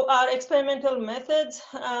 So our experimental methods,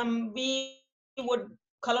 we would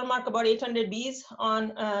color mark about 800 bees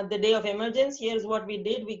on the day of emergence. Here's what we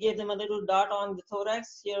did. We gave them a little dot on the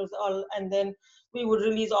thorax. Here's all, and then we would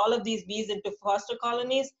release all of these bees into foster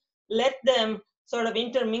colonies, let them sort of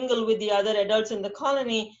intermingle with the other adults in the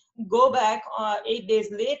colony, go back 8 days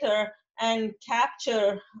later and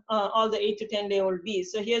capture all the 8 to 10 day old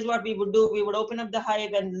bees. So here's what we would do. We would open up the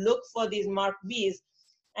hive and look for these marked bees.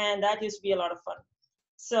 And that used to be a lot of fun.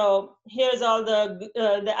 So here's all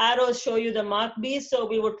the arrows show you the marked bees. So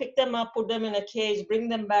we would pick them up, put them in a cage, bring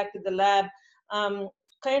them back to the lab,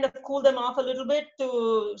 kind of cool them off a little bit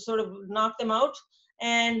to sort of knock them out,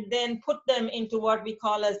 and then put them into what we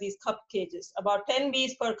call as these cup cages. About 10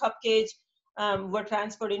 bees per cup cage were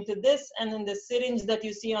transferred into this, and then the syringe that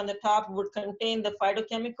you see on the top would contain the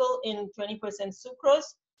phytochemical in 20%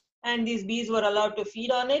 sucrose, and these bees were allowed to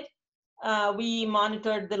feed on it. We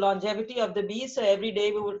monitored the longevity of the bees, so every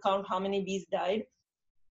day we would count how many bees died,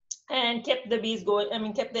 and kept the bees going. I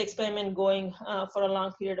mean, kept the experiment going for a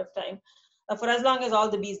long period of time, for as long as all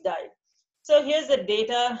the bees died. So here's the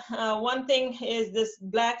data. One thing is this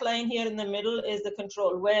black line here in the middle is the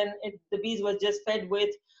control, when the bees were just fed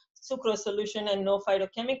with sucrose solution and no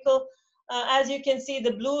phytochemical. As you can see,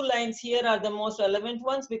 the blue lines here are the most relevant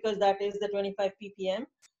ones because that is the 25 ppm.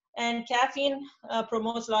 And caffeine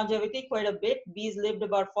promotes longevity quite a bit. Bees lived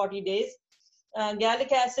about 40 days.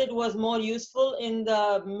 Gallic acid was more useful in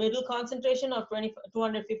the middle concentration of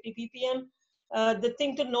 250 ppm. The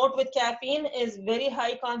thing to note with caffeine is very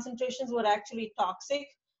high concentrations were actually toxic,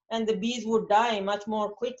 and the bees would die much more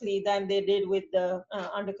quickly than they did with the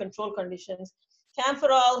under control conditions.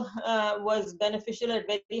 Camphorol was beneficial at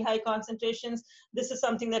very high concentrations. This is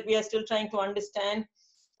something that we are still trying to understand.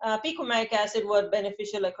 Picomeric acid was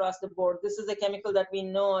beneficial across the board. This is a chemical that we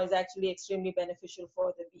know is actually extremely beneficial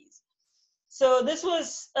for the bees. So this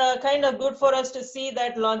was kind of good for us to see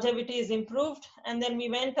that longevity is improved. And then we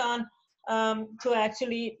went on to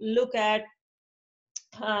actually look at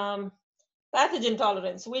pathogen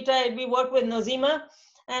tolerance. We worked with Nosema,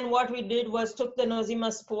 and what we did was took the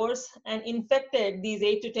Nosema spores and infected these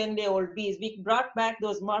 8 to 10 day old bees. We brought back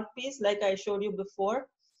those marked bees like I showed you before,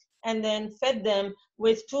 and then fed them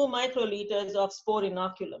with 2 microliters of spore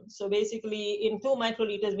inoculum. So basically in 2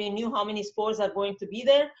 microliters, we knew how many spores are going to be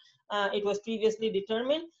there. It was previously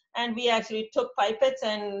determined. And we actually took pipettes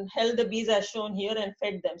and held the bees as shown here and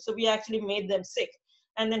fed them. So we actually made them sick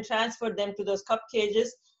and then transferred them to those cup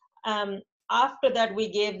cages. After that, we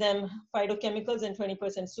gave them phytochemicals and 20%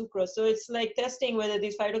 sucrose. So it's like testing whether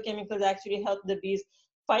these phytochemicals actually help the bees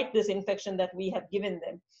fight this infection that we have given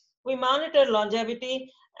them. We monitored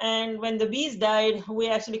longevity, and when the bees died, we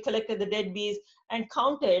actually collected the dead bees and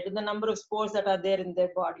counted the number of spores that are there in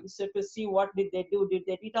their body. So to see what did they do? Did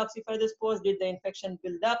they detoxify the spores? Did the infection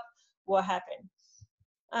build up? What happened?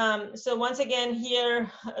 So once again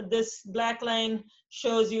here, this black line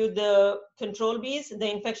shows you the control bees, the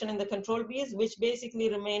infection in the control bees, which basically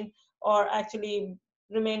remained, or actually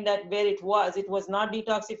remained at where it was. It was not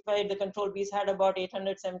detoxified. The control bees had about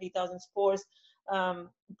 870,000 spores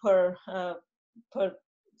per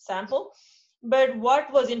sample. But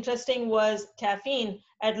what was interesting was caffeine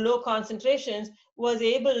at low concentrations was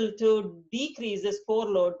able to decrease the spore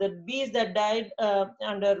load. The bees that died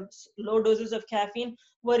under low doses of caffeine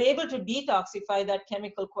were able to detoxify that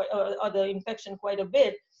chemical or the infection quite a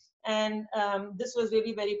bit. And this was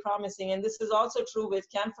really very promising. And this is also true with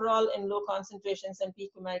camphorol in low concentrations and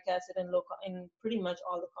picomeric acid in pretty much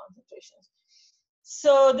all the concentrations.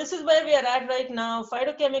 So this is where we are at right now.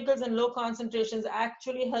 Phytochemicals in low concentrations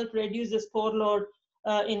actually help reduce the spore load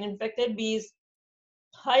in infected bees.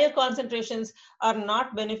 Higher concentrations are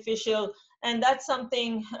not beneficial, and that's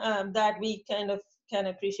something that we kind of can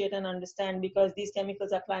appreciate and understand because these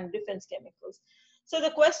chemicals are plant defense chemicals. So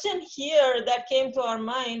the question here that came to our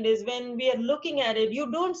mind is when we are looking at it,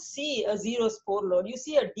 you don't see a zero spore load. You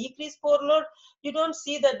see a decreased spore load. You don't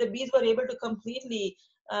see that the bees were able to completely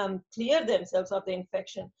clear themselves of the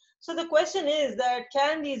infection. So the question is that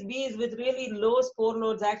can these bees with really low spore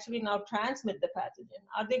loads actually now transmit the pathogen?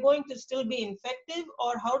 Are they going to still be infective,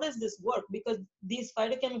 or how does this work? Because these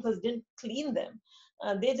phytochemicals didn't clean them.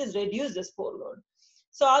 They just reduced the spore load.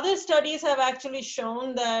 So other studies have actually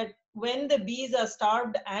shown that when the bees are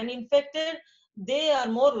starved and infected, they are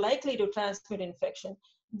more likely to transmit infection.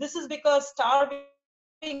 This is because starving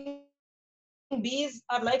bees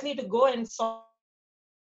are likely to go and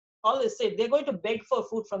solicit. They're going to beg for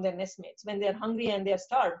food from their nestmates when they're hungry and they're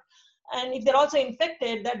starved. And if they're also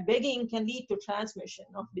infected, that begging can lead to transmission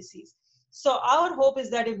of disease. So our hope is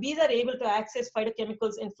that if bees are able to access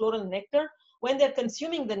phytochemicals in floral nectar, when they're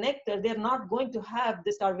consuming the nectar, they're not going to have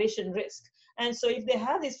the starvation risk. And so if they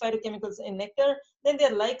have these phytochemicals in nectar, then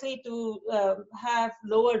they're likely to have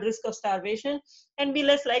lower risk of starvation and be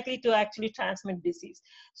less likely to actually transmit disease.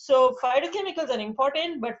 So phytochemicals are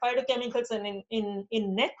important, but phytochemicals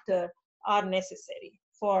in nectar are necessary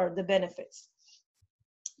for the benefits.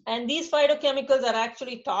 And these phytochemicals are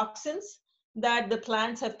actually toxins that the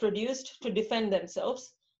plants have produced to defend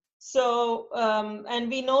themselves. So, and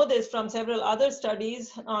we know this from several other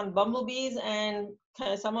studies on bumblebees and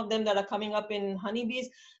some of them that are coming up in honeybees.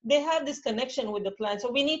 They have this connection with the plant.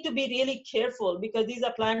 So we need to be really careful because these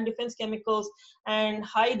are plant defense chemicals and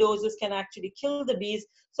high doses can actually kill the bees.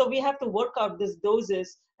 So we have to work out these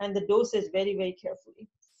doses and the dosage very, very carefully.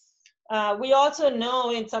 We also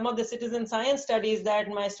know in some of the citizen science studies that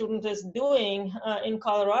my student is doing in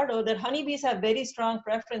Colorado that honeybees have very strong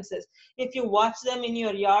preferences. If you watch them in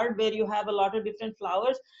your yard where you have a lot of different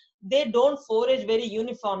flowers, they don't forage very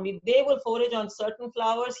uniformly. They will forage on certain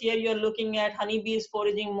flowers. Here you're looking at honeybees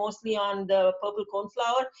foraging mostly on the purple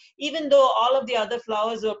coneflower. Even though all of the other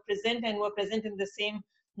flowers were present and were present in the same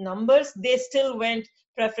numbers, they still went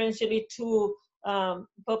preferentially to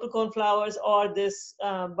purple coneflowers or this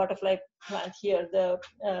butterfly plant here, the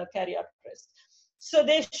Caryopteris. So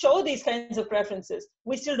they show these kinds of preferences.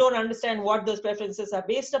 We still don't understand what those preferences are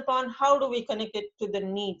based upon. How do we connect it to the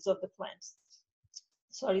needs of the plants?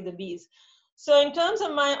 Sorry, the bees. So in terms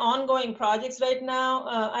of my ongoing projects right now,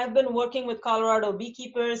 I've been working with Colorado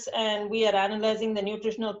beekeepers and we are analyzing the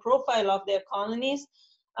nutritional profile of their colonies.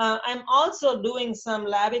 I'm also doing some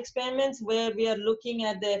lab experiments where we are looking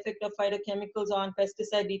at the effect of phytochemicals on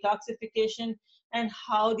pesticide detoxification and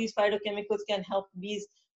how these phytochemicals can help bees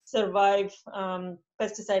survive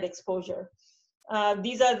pesticide exposure.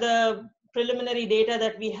 These are the preliminary data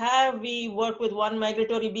that we have. We work with one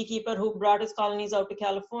migratory beekeeper who brought his colonies out to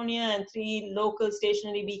California and 3 local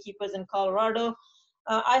stationary beekeepers in Colorado.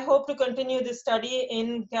 I hope to continue this study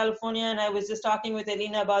in California, and I was just talking with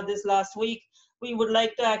Elena about this last week. We would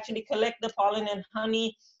like to actually collect the pollen and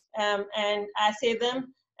honey and assay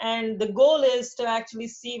them. And the goal is to actually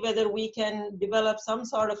see whether we can develop some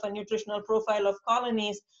sort of a nutritional profile of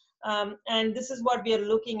colonies. And this is what we are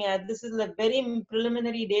looking at. This is a very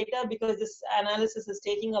preliminary data because this analysis is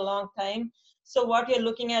taking a long time. So what you're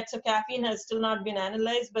looking at, so caffeine has still not been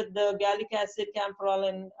analyzed, but the gallic acid, camphorol,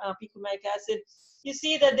 and picomic acid, you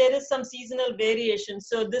see that there is some seasonal variation.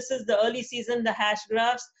 So this is the early season, the hash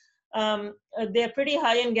graphs. They're pretty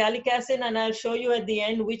high in gallic acid, and I'll show you at the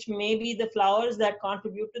end which may be the flowers that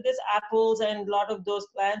contribute to this. Apples and a lot of those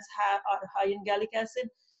plants are high in gallic acid.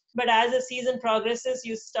 But as the season progresses,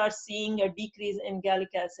 you start seeing a decrease in gallic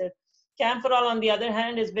acid. Camphorol, on the other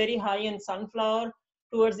hand, is very high in sunflower.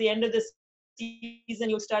 Towards the end of the season,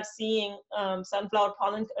 you'll start seeing sunflower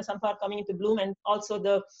pollen, sunflower coming into bloom, and also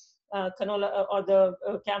the canola or the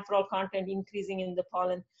camphorol content increasing in the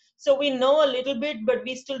pollen. So we know a little bit, but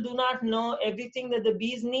we still do not know everything that the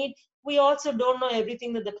bees need. We also don't know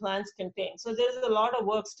everything that the plants contain. So there's a lot of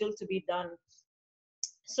work still to be done.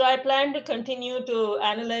 So I plan to continue to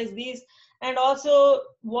analyze these and also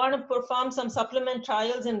want to perform some supplement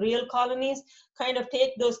trials in real colonies, kind of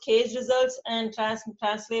take those case results and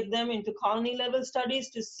translate them into colony level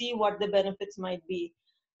studies to see what the benefits might be.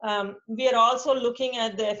 We are also looking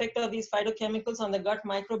at the effect of these phytochemicals on the gut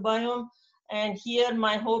microbiome. And here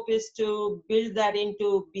my hope is to build that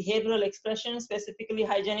into behavioral expression, specifically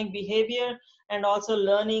hygienic behavior, and also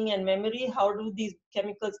learning and memory. How do these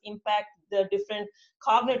chemicals impact the different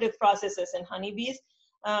cognitive processes in honeybees?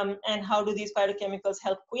 And how do these phytochemicals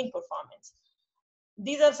help queen performance?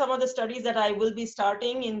 These are some of the studies that I will be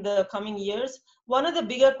starting in the coming years. One of the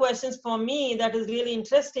bigger questions for me that is really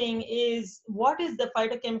interesting is what is the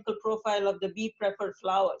phytochemical profile of the bee preferred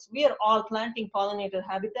flowers? We are all planting pollinator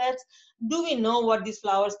habitats. Do we know what these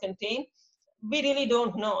flowers contain? We really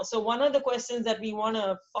don't know. So one of the questions that we want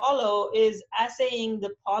to follow is assaying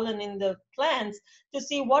the pollen in the plants to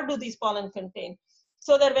see what do these pollen contain.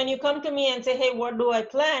 So that when you come to me and say, hey, what do I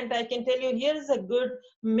plant? I can tell you, here is a good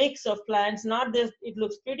mix of plants. Not just it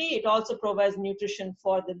looks pretty, it also provides nutrition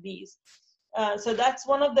for the bees. So that's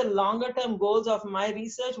one of the longer term goals of my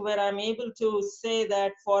research, where I'm able to say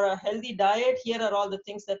that for a healthy diet, here are all the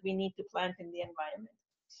things that we need to plant in the environment.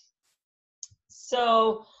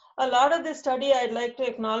 So a lot of this study, I'd like to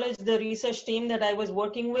acknowledge the research team that I was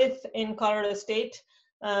working with in Colorado State.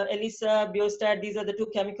 Elisa, Biostad, these are the 2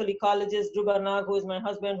 chemical ecologists. Drew Barnag, who is my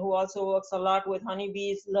husband, who also works a lot with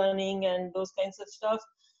honeybees, learning and those kinds of stuff.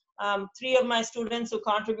 Three of my students who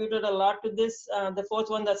contributed a lot to this. The fourth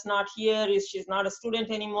one that's not here is she's not a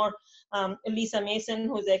student anymore. Lisa Mason,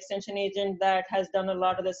 who's the extension agent that has done a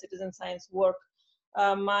lot of the citizen science work.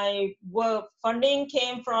 My funding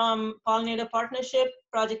came from Pollinator Partnership,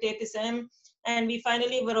 Project APIS-M, and we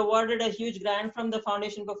finally were awarded a huge grant from the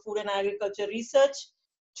Foundation for Food and Agriculture Research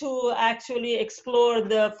to actually explore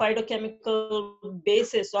the phytochemical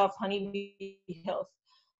basis of honeybee health.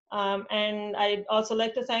 And I'd also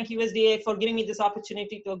like to thank USDA for giving me this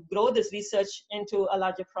opportunity to grow this research into a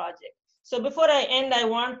larger project. So before I end, I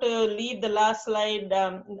want to leave the last slide.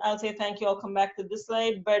 I'll say thank you, I'll come back to this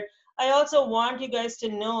slide, but I also want you guys to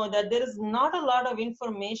know that there is not a lot of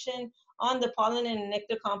information on the pollen and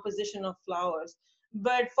nectar composition of flowers.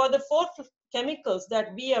 But for the four chemicals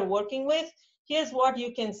that we are working with, here's what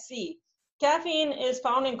you can see. Caffeine is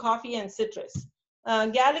found in coffee and citrus.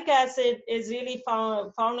 Gallic acid is really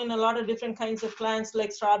found in a lot of different kinds of plants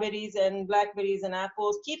like strawberries and blackberries and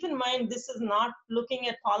apples. Keep in mind, this is not looking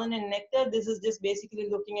at pollen and nectar. This is just basically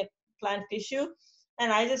looking at plant tissue.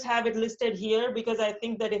 And I just have it listed here because I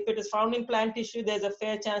think that if it is found in plant tissue, there's a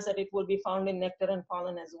fair chance that it will be found in nectar and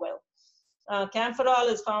pollen as well.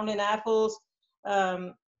 Camphorol is found in apples,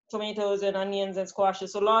 tomatoes and onions and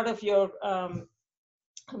squashes. So a lot of your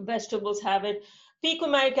vegetables have it.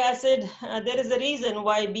 Picoumaric acid, there is a reason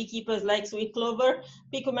why beekeepers like sweet clover.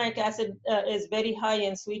 Picoumaric acid is very high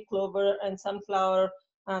in sweet clover and sunflower,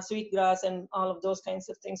 sweetgrass, and all of those kinds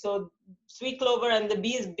of things. So sweet clover and the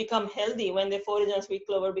bees become healthy when they forage on sweet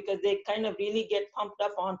clover because they kind of really get pumped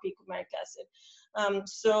up on picoumaric acid.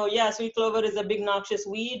 So yeah, sweet clover is a big noxious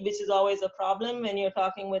weed, which is always a problem when you're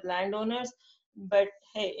talking with landowners, but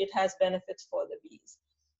hey, it has benefits for the bees.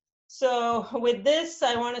 So with this,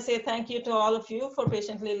 I want to say thank you to all of you for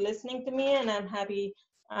patiently listening to me, and I'm happy,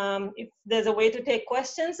 if there's a way to take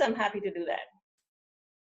questions, I'm happy to do that.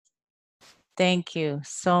 Thank you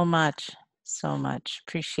so much,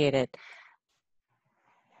 appreciate it.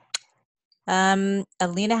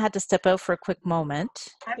 Alina had to step out for a quick moment.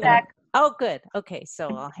 I'm back. Oh, good. Okay, so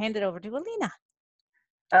I'll hand it over to Alina.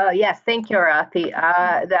 Yes, thank you, Arathi.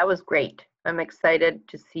 That was great. I'm excited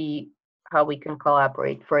to see how we can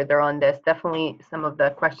collaborate further on this. Definitely some of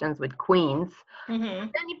the questions with queens. Mm-hmm. Does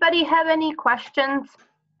anybody have any questions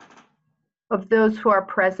of those who are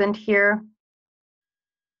present here?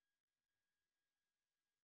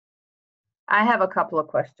 I have a couple of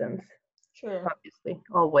questions. Sure. Obviously,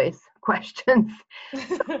 always questions.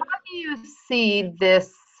 So how do you see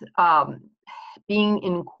this being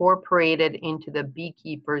incorporated into the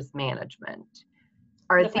beekeepers' management?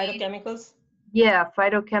 Are the phytochemicals? Yeah,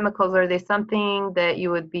 phytochemicals, are they something that you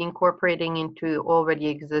would be incorporating into already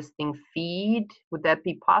existing feed? Would that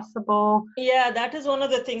be possible? Yeah, that is one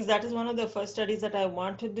of the things, that is one of the first studies that I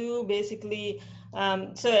want to do. Basically,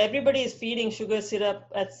 so everybody is feeding sugar syrup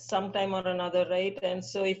at some time or another, right? And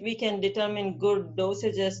so if we can determine good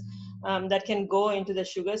dosages that can go into the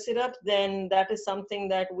sugar syrup, then that is something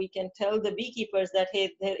that we can tell the beekeepers that,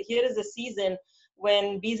 hey, here is a season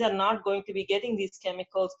when bees are not going to be getting these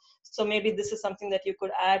chemicals. So maybe this is something that you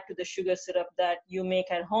could add to the sugar syrup that you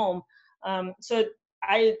make at home. So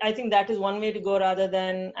I think that is one way to go rather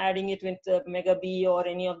than adding it with the Mega Bee or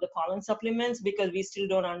any of the pollen supplements, because we still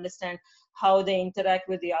don't understand how they interact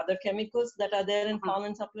with the other chemicals that are there in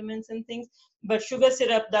pollen supplements and things. But sugar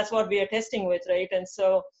syrup, that's what we are testing with, right? And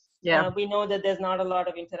so we know that there's not a lot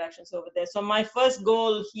of interactions over there. So my first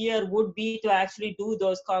goal here would be to actually do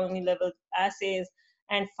those colony level assays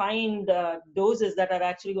and find doses that are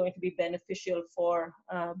actually going to be beneficial for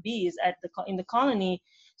bees in the colony,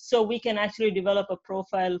 so we can actually develop a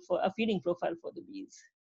feeding profile for the bees.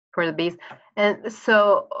 For the bees. And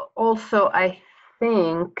so also I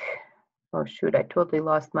think, oh shoot, I totally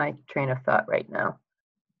lost my train of thought right now.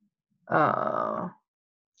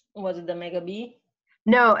 Was it the Mega Bee?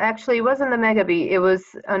 No, actually it wasn't the Mega Bee. It was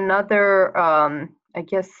another, I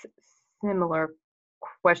guess, similar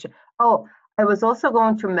question. Oh, I was also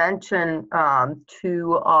going to mention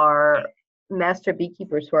to our master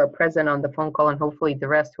beekeepers who are present on the phone call, and hopefully the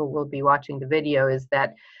rest who will be watching the video, is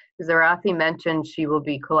that Arathi mentioned she will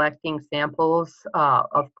be collecting samples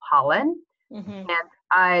of pollen. Mm-hmm. And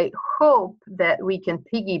I hope that we can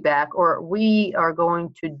piggyback, or we are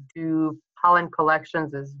going to do pollen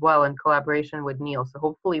collections as well in collaboration with Neil. So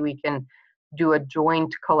hopefully we can do a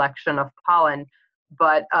joint collection of pollen.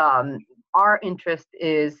 But our interest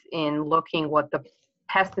is in looking what the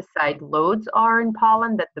pesticide loads are in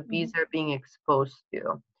pollen that the bees are being exposed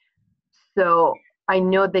to. So I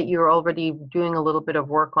know that you're already doing a little bit of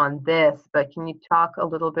work on this, but can you talk a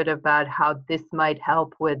little bit about how this might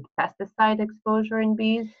help with pesticide exposure in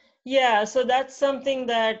bees? Yeah, so that's something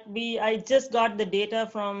that I just got the data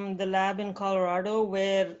from the lab in Colorado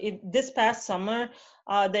where this past summer,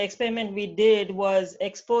 the experiment we did was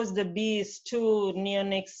expose the bees to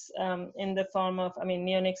neonics in the form of,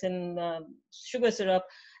 neonics in sugar syrup,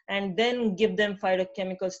 and then give them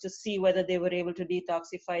phytochemicals to see whether they were able to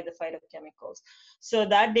detoxify the phytochemicals. So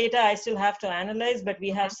that data I still have to analyze, but we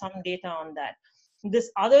have some data on that.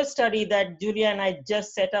 This other study that Julia and I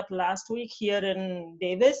just set up last week here in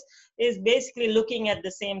Davis is basically looking at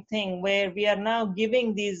the same thing, where we are now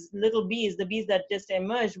giving these little bees, the bees that just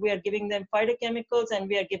emerged, we are giving them phytochemicals and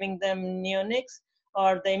we are giving them neonics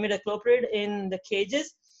or the imidacloprid in the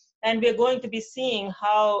cages. And we are going to be seeing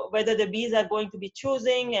whether the bees are going to be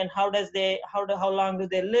choosing and how long do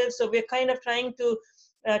they live. So we're kind of trying to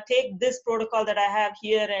take this protocol that I have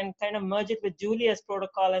here and kind of merge it with Julia's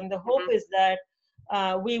protocol. And the hope is that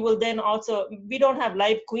we will then also, we don't have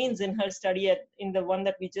live queens in her study in the one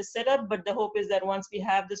that we just set up, but the hope is that once we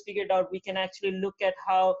have this figured out, we can actually look at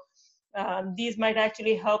how these might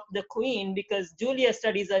actually help the queen, because Julia's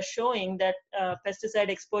studies are showing that pesticide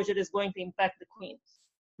exposure is going to impact the queen.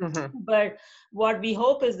 But what we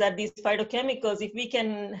hope is that these phytochemicals, if we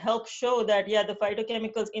can help show that, yeah, the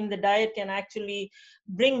phytochemicals in the diet can actually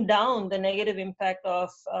bring down the negative impact of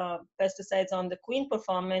pesticides on the queen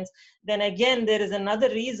performance, then again, there is another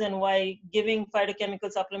reason why giving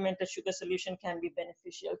phytochemical supplemented sugar solution can be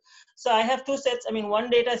beneficial. So I have two sets. One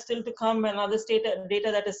data is still to come, another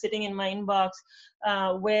data that is sitting in my inbox,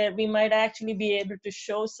 where we might actually be able to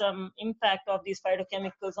show some impact of these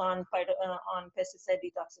phytochemicals on pesticide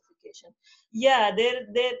detoxification. Yeah,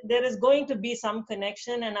 there is going to be some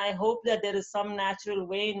connection, and I hope that there is some natural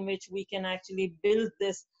way in which we can actually build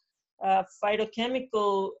this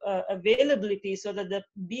phytochemical availability so that the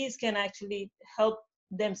bees can actually help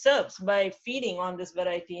themselves by feeding on this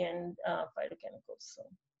variety and phytochemicals. So.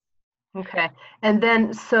 Okay, and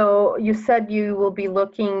then so you said you will be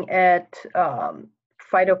looking at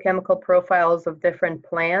phytochemical profiles of different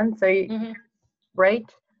plants, are you right?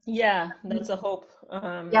 Yeah, that's a hope.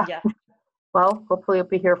 Yeah. Well, hopefully you'll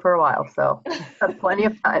be here for a while, so have plenty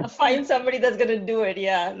of time. Find somebody that's going to do it,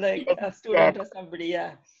 yeah, like a student or somebody,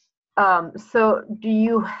 yeah. So do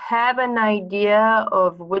you have an idea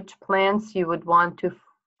of which plants you would want to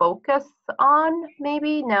focus on,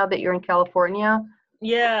 maybe, now that you're in California?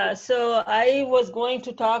 Yeah, so I was going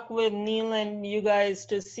to talk with Neil and you guys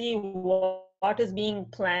to see what is being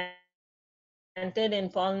planted in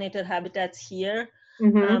pollinator habitats here,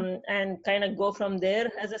 and kind of go from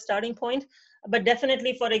there as a starting point. But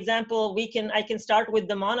definitely, for example, I can start with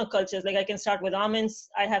the monocultures. Like I can start with almonds.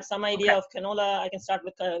 I have some idea of canola. I can start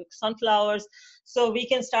with sunflowers. So we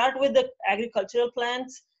can start with the agricultural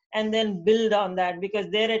plants and then build on that, because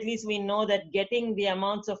there at least we know that getting the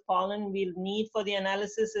amounts of pollen we'll need for the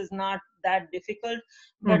analysis is not that difficult.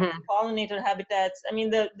 But pollinator habitats,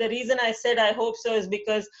 the reason I said I hope so is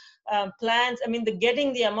because plants,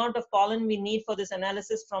 getting the amount of pollen we need for this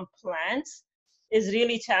analysis from plants is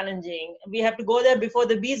really challenging. We have to go there before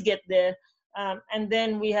the bees get there, and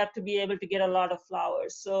then we have to be able to get a lot of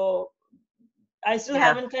flowers. So I still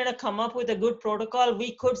haven't kind of come up with a good protocol.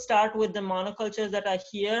 We could start with the monocultures that are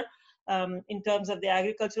here in terms of the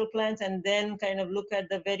agricultural plants, and then kind of look at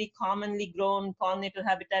the very commonly grown pollinator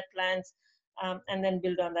habitat plants, and then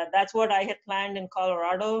build on that. That's what I had planned in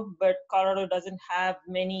Colorado, but Colorado doesn't have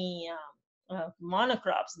many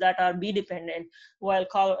monocrops that are bee dependent, while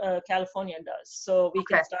California does. So we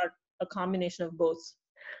can start a combination of both.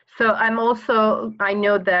 So I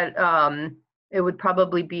know that it would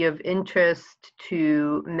probably be of interest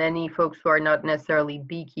to many folks who are not necessarily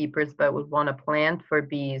beekeepers, but would want to plant for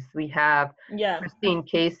bees. We have Christine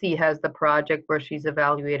Casey has the project where she's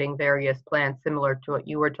evaluating various plants similar to what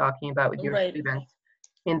you were talking about with your students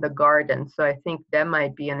in the garden. So I think that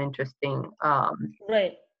might be an interesting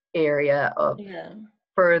area of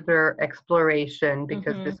further exploration,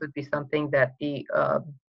 because this would be something that the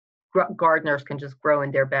gardeners can just grow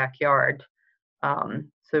in their backyard.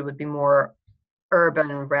 So it would be more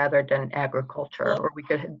urban rather than agriculture, or we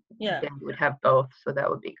could then we would have both, so that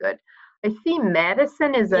would be good. I see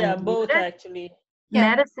Madison is both actually.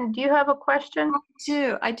 Madison, do you have a question?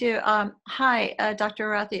 I do. Hi, Dr.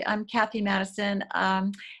 Arathi. I'm Kathy Madison,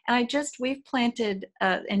 and we've planted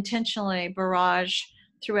intentionally barrage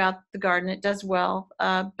throughout the garden. It does well,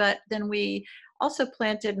 but then we also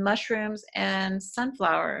planted mushrooms and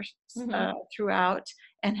sunflowers throughout,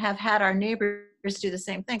 and have had our neighbors do the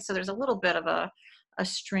same thing. So there's a little bit of a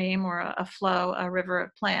stream or a flow, a river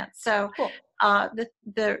of plants. So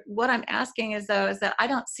What I'm asking is though, is that I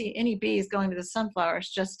don't see any bees going to the sunflowers,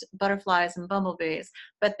 just butterflies and bumblebees,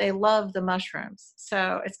 but they love the mushrooms.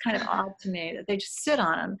 So it's kind of odd to me that they just sit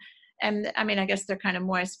on them. And I mean, I guess they're kind of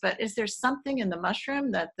moist, but is there something in the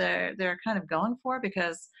mushroom that they're kind of going for?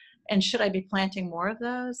 Because, and should I be planting more of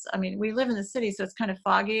those? I mean, we live in the city, so it's kind of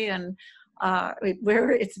foggy, and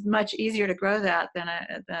where it's much easier to grow that than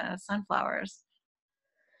sunflowers.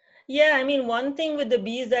 Yeah, I mean, one thing with the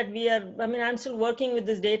bees that I'm still working with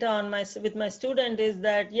this data on with my student is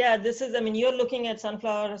that, yeah, you're looking at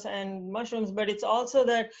sunflowers and mushrooms, but it's also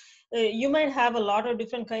that you might have a lot of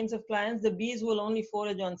different kinds of plants. The bees will only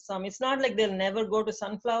forage on some. It's not like they'll never go to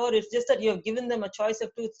sunflower. It's just that you've given them a choice of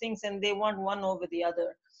two things and they want one over the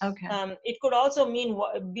other. Okay. It could also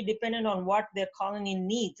be dependent on what their colony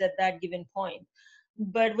needs at that given point.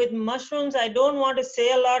 But with mushrooms, I don't want to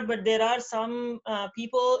say a lot, but there are some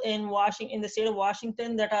people in the state of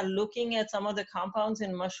Washington that are looking at some of the compounds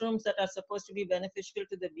in mushrooms that are supposed to be beneficial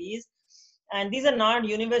to the bees. And these are not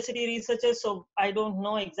university researchers, so I don't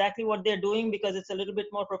know exactly what they're doing because it's a little bit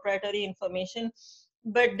more proprietary information.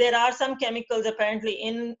 But there are some chemicals apparently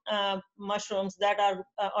in mushrooms that are,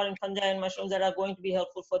 or in fungi and mushrooms that are going to be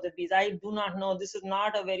helpful for the bees. I do not know. This is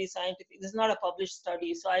not a very scientific, this is not a published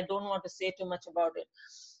study, so I don't want to say too much about it.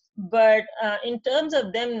 But in terms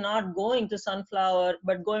of them not going to sunflower,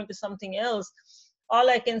 but going to something else, all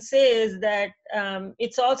I can say is that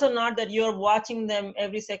it's also not that you're watching them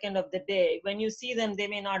every second of the day. When you see them, they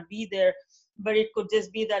may not be there, but it could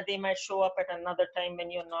just be that they might show up at another time when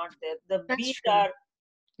you're not there. The bees are,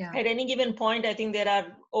 at any given point, I think there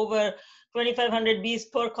are over 2,500 bees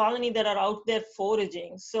per colony that are out there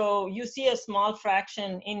foraging. So you see a small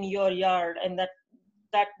fraction in your yard, and that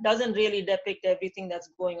doesn't really depict everything that's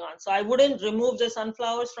going on. So I wouldn't remove the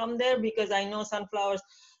sunflowers from there because I know sunflowers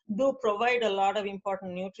do provide a lot of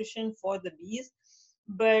important nutrition for the bees.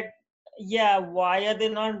 But yeah, why are they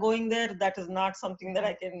not going there? That is not something that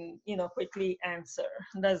I can, quickly answer.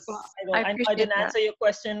 I didn't answer your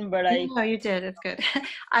question, but No, you did. It's good.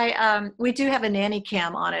 We do have a nanny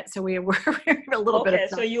cam on it, so we're a little bit. Okay,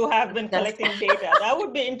 so you have been collecting data. That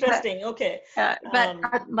would be interesting. Okay.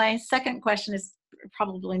 But my second question is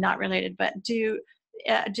probably not related, but do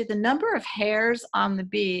the number of hairs on the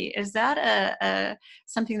bee, is that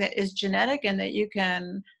something that is genetic and that you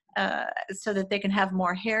can so that they can have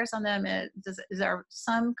more hairs on them? Is there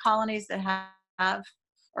some colonies that have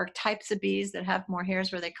or types of bees that have more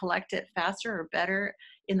hairs where they collect it faster or better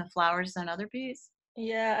in the flowers than other bees?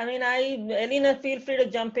 Yeah, I mean, Elena, feel free to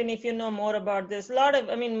jump in if you know more about this.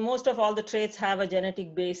 Most of all the traits have a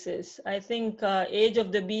genetic basis. I think age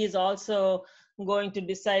of the bee is also going to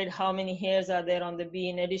decide how many hairs are there on the bee,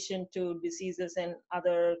 in addition to diseases and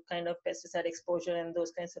other kind of pesticide exposure and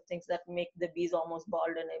those kinds of things that make the bees almost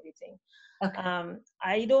bald and everything. Okay.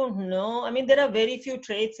 I don't know. I mean, there are very few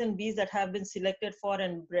traits in bees that have been selected for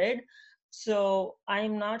and bred. So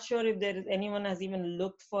I'm not sure if anyone has even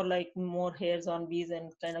looked for like more hairs on bees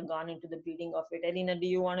and kind of gone into the breeding of it. Elena, do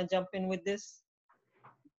you want to jump in with this?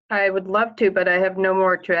 I would love to, but I have no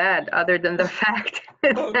more to add other than the fact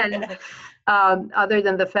that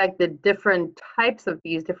different types of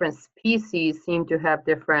bees, different species seem to have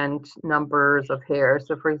different numbers of hairs.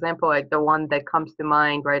 So for example, like the one that comes to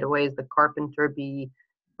mind right away is the carpenter bee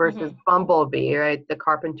versus bumblebee, right? The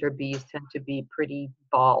carpenter bees tend to be pretty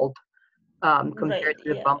bald compared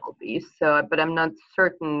to the bumblebees. So, but I'm not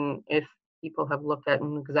certain if people have looked at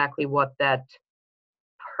exactly what that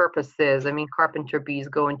purpose is. I mean, carpenter bees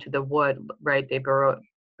go into the wood, right? They bury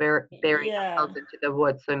themselves into the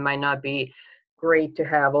wood, so it might not be great to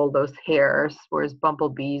have all those hairs. Whereas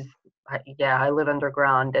bumblebees, I live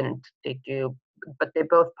underground and they do, but they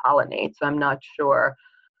both pollinate, so I'm not sure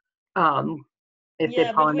if they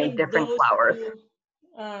pollinate different flowers.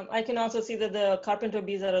 I can also see that the carpenter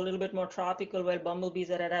bees are a little bit more tropical, while bumblebees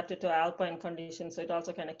are adapted to alpine conditions. So it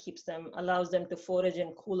also kind of allows them to forage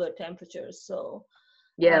in cooler temperatures. So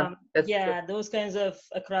true. Those kinds of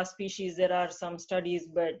across species, there are some studies,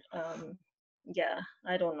 but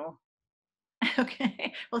I don't know.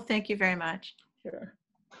 Okay. Well, thank you very much. Sure.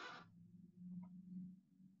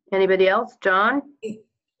 Anybody else? John?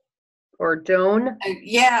 Or Joan?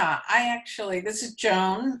 This is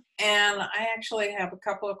Joan, and I actually have a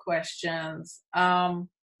couple of questions. One,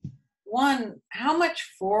 how much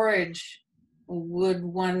forage would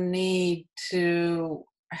one need to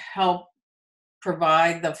help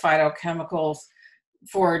provide the phytochemicals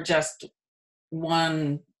for just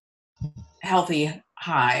one healthy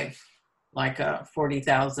hive, like a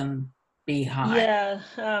 40,000 bee hive? Yeah,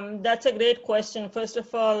 that's a great question. First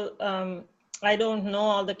of all, I don't know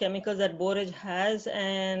all the chemicals that borage has,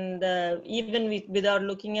 and even without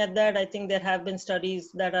looking at that, I think there have been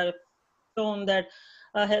studies that are shown that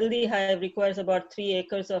a healthy hive requires about 3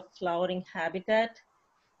 acres of flowering habitat,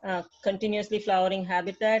 continuously flowering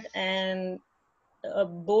habitat, and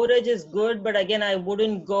borage is good, but again, I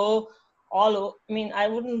wouldn't go I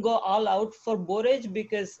wouldn't go all out for borage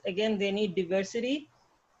because again, they need diversity.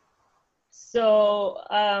 So,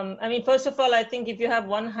 first of all, I think if you have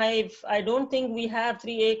one hive, I don't think we have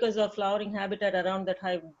 3 acres of flowering habitat around that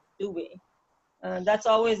hive, do we? That's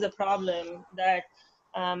always the problem that,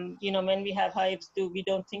 when we have hives, we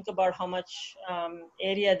don't think about how much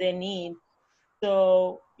area they need.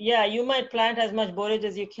 So yeah, you might plant as much borage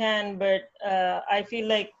as you can, but I feel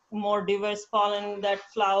like more diverse pollen that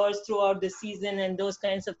flowers throughout the season and those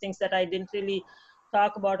kinds of things that I didn't really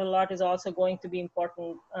talk about a lot is also going to be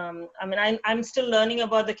important. I'm still learning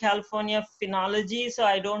about the California phenology, so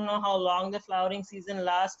I don't know how long the flowering season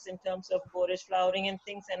lasts in terms of borage flowering and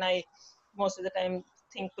things. And I most of the time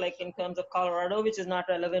think like in terms of Colorado, which is not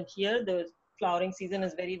relevant here. The flowering season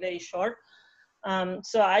is very, very short.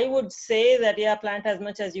 So I would say that, yeah, plant as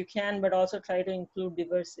much as you can, but also try to include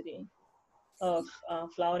diversity of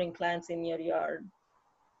flowering plants in your yard.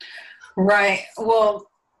 Right. Well,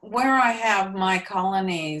 where I have my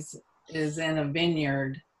colonies is in a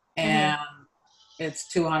vineyard, and it's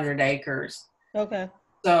 200 acres. Okay.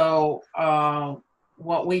 So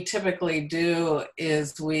what we typically do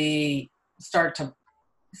is we start to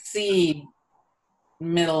seed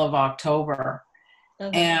middle of October.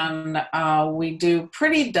 Okay. And we do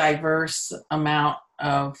pretty diverse amount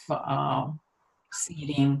of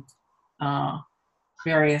seeding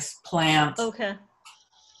various plants. Okay.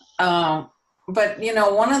 But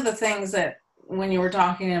one of the things that when you were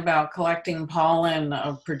talking about collecting pollen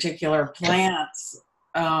of particular plants,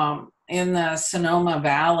 in the Sonoma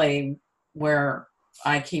Valley where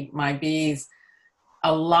I keep my bees,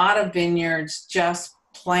 a lot of vineyards just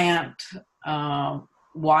plant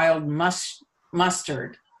wild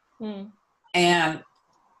mustard, and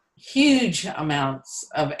huge amounts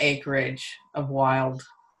of acreage of wild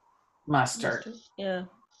mustard. Yeah.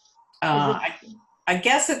 I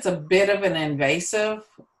guess it's a bit of an invasive.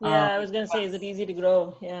 Yeah, I was going to say, is it easy to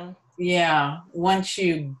grow? Yeah. Yeah. Once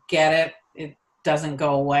you get it, it doesn't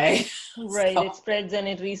go away. Right. So, it spreads and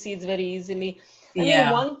it reseeds very easily. I yeah.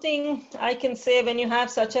 mean, one thing I can say, when you have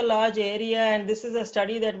such a large area, and this is a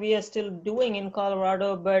study that we are still doing in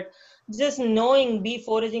Colorado, but just knowing bee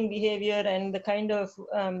foraging behavior and the kind of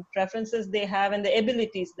preferences they have and the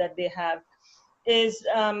abilities that they have is,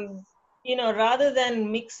 rather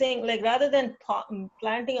than mixing, rather than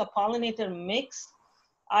planting a pollinator mix,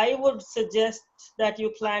 I would suggest that you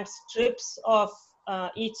plant strips of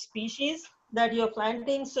each species that you're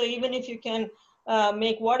planting. So even if you can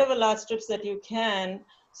make whatever large strips that you can.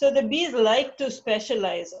 So the bees like to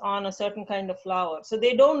specialize on a certain kind of flower. So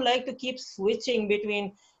they don't like to keep switching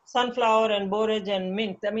between sunflower and borage and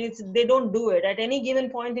mint. I mean, they don't do it. At any given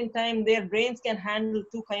point in time, their brains can handle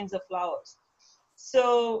 2 kinds of flowers.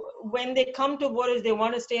 So when they come to borage, they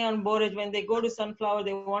want to stay on borage. When they go to sunflower,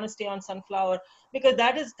 they want to stay on sunflower, because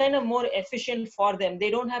that is kind of more efficient for them.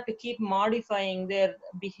 They don't have to keep modifying their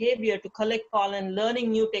behavior to collect pollen,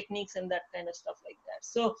 learning new techniques and that kind of stuff like that.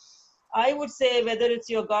 So I would say, whether it's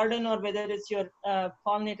your garden or whether it's your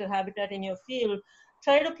pollinator habitat in your field,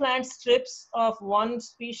 try to plant strips of one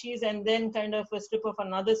species and then kind of a strip of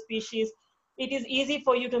another species. It is easy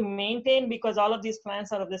for you to maintain because all of these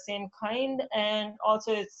plants are of the same kind, and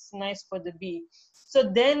also it's nice for the bee.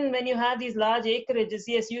 So then when you have these large acreages,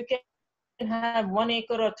 yes, you can have 1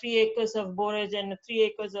 acre or 3 acres of borage and 3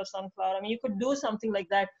 acres of sunflower. I mean, you could do something like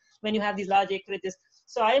that when you have these large acreages.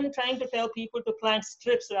 So I'm trying to tell people to plant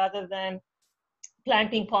strips rather than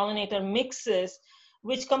planting pollinator mixes,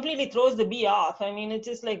 which completely throws the bee off. I mean, it's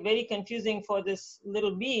just like very confusing for this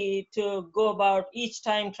little bee to go about each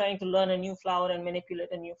time trying to learn a new flower and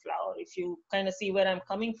manipulate a new flower. If you kind of see where I'm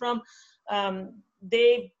coming from,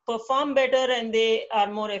 they perform better and they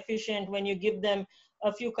are more efficient when you give them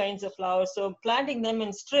a few kinds of flowers. So planting them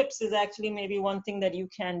in strips is actually maybe one thing that you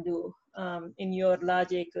can do in your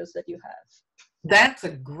large acres that you have. That's a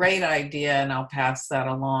great idea, and I'll pass that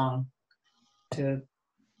along to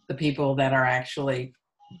the people that are actually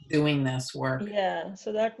doing this work. Yeah,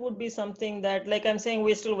 so that would be something that, like I'm saying,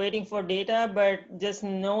 we're still waiting for data, but just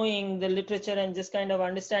knowing the literature and just kind of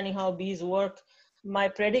understanding how bees work, my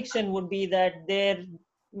prediction would be that their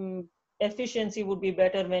efficiency would be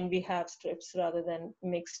better when we have strips rather than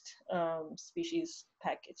mixed species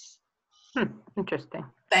packaged. Interesting.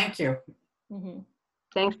 Thank you.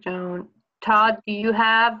 Thanks, Joan. Todd, do you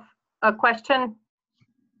have a question?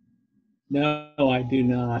 No, I do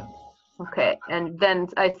not. Okay, and then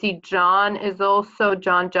I see John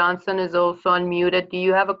Johnson is also unmuted. Do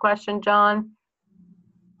you have a question, John?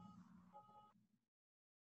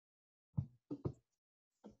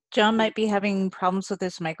 John might be having problems with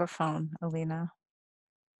his microphone, Alina.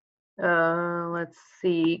 Let's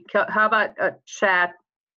see. How about a chat?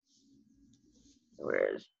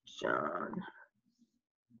 Where's John?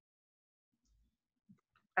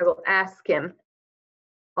 I will ask him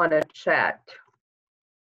on a chat.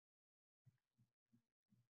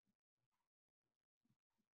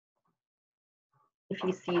 If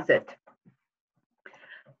he sees it.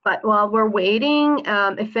 But while we're waiting,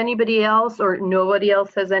 if anybody else or nobody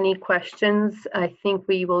else has any questions, I think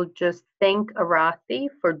we will just thank Arathi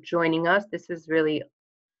for joining us. This is really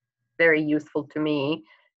very useful to me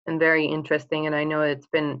and very interesting. And I know it's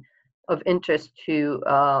been of interest to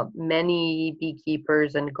many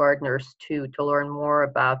beekeepers and gardeners too, to learn more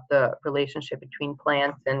about the relationship between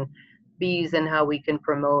plants and bees and how we can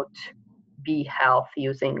promote bee health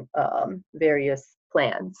using various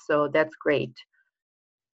plants. So that's great.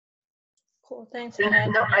 Cool, thanks.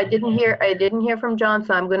 No, I didn't hear from John,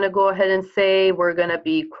 so I'm going to go ahead and say we're going to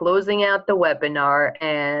be closing out the webinar.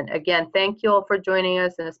 And again, thank you all for joining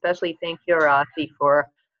us, and especially thank you, Arathi, for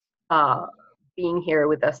being here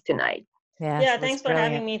with us tonight. Yes, Yeah, it was thanks for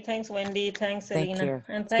brilliant. having me. Thanks, Wendy. Thanks, Thank Alina. you.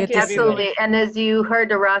 And It's thank good you, to see you. everybody. Absolutely. And as you heard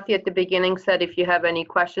Arathi at the beginning said, if you have any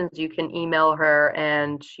questions, you can email her,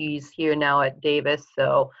 and she's here now at Davis,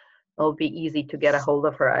 so it'll be easy to get a hold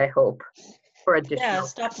of her, I hope, for additional. Yeah,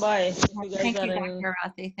 stop by. If you guys Thank are you, in. Dr.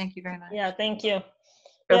 Arathi. Thank you very much. Yeah, thank you.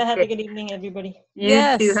 Yeah, have Okay. a good evening, everybody. You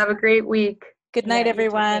Yes. too. Have a great week. Good night, Yeah, you too,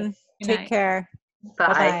 everyone. thanks. Good Take night. care. Bye.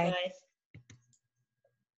 Bye-bye. Bye.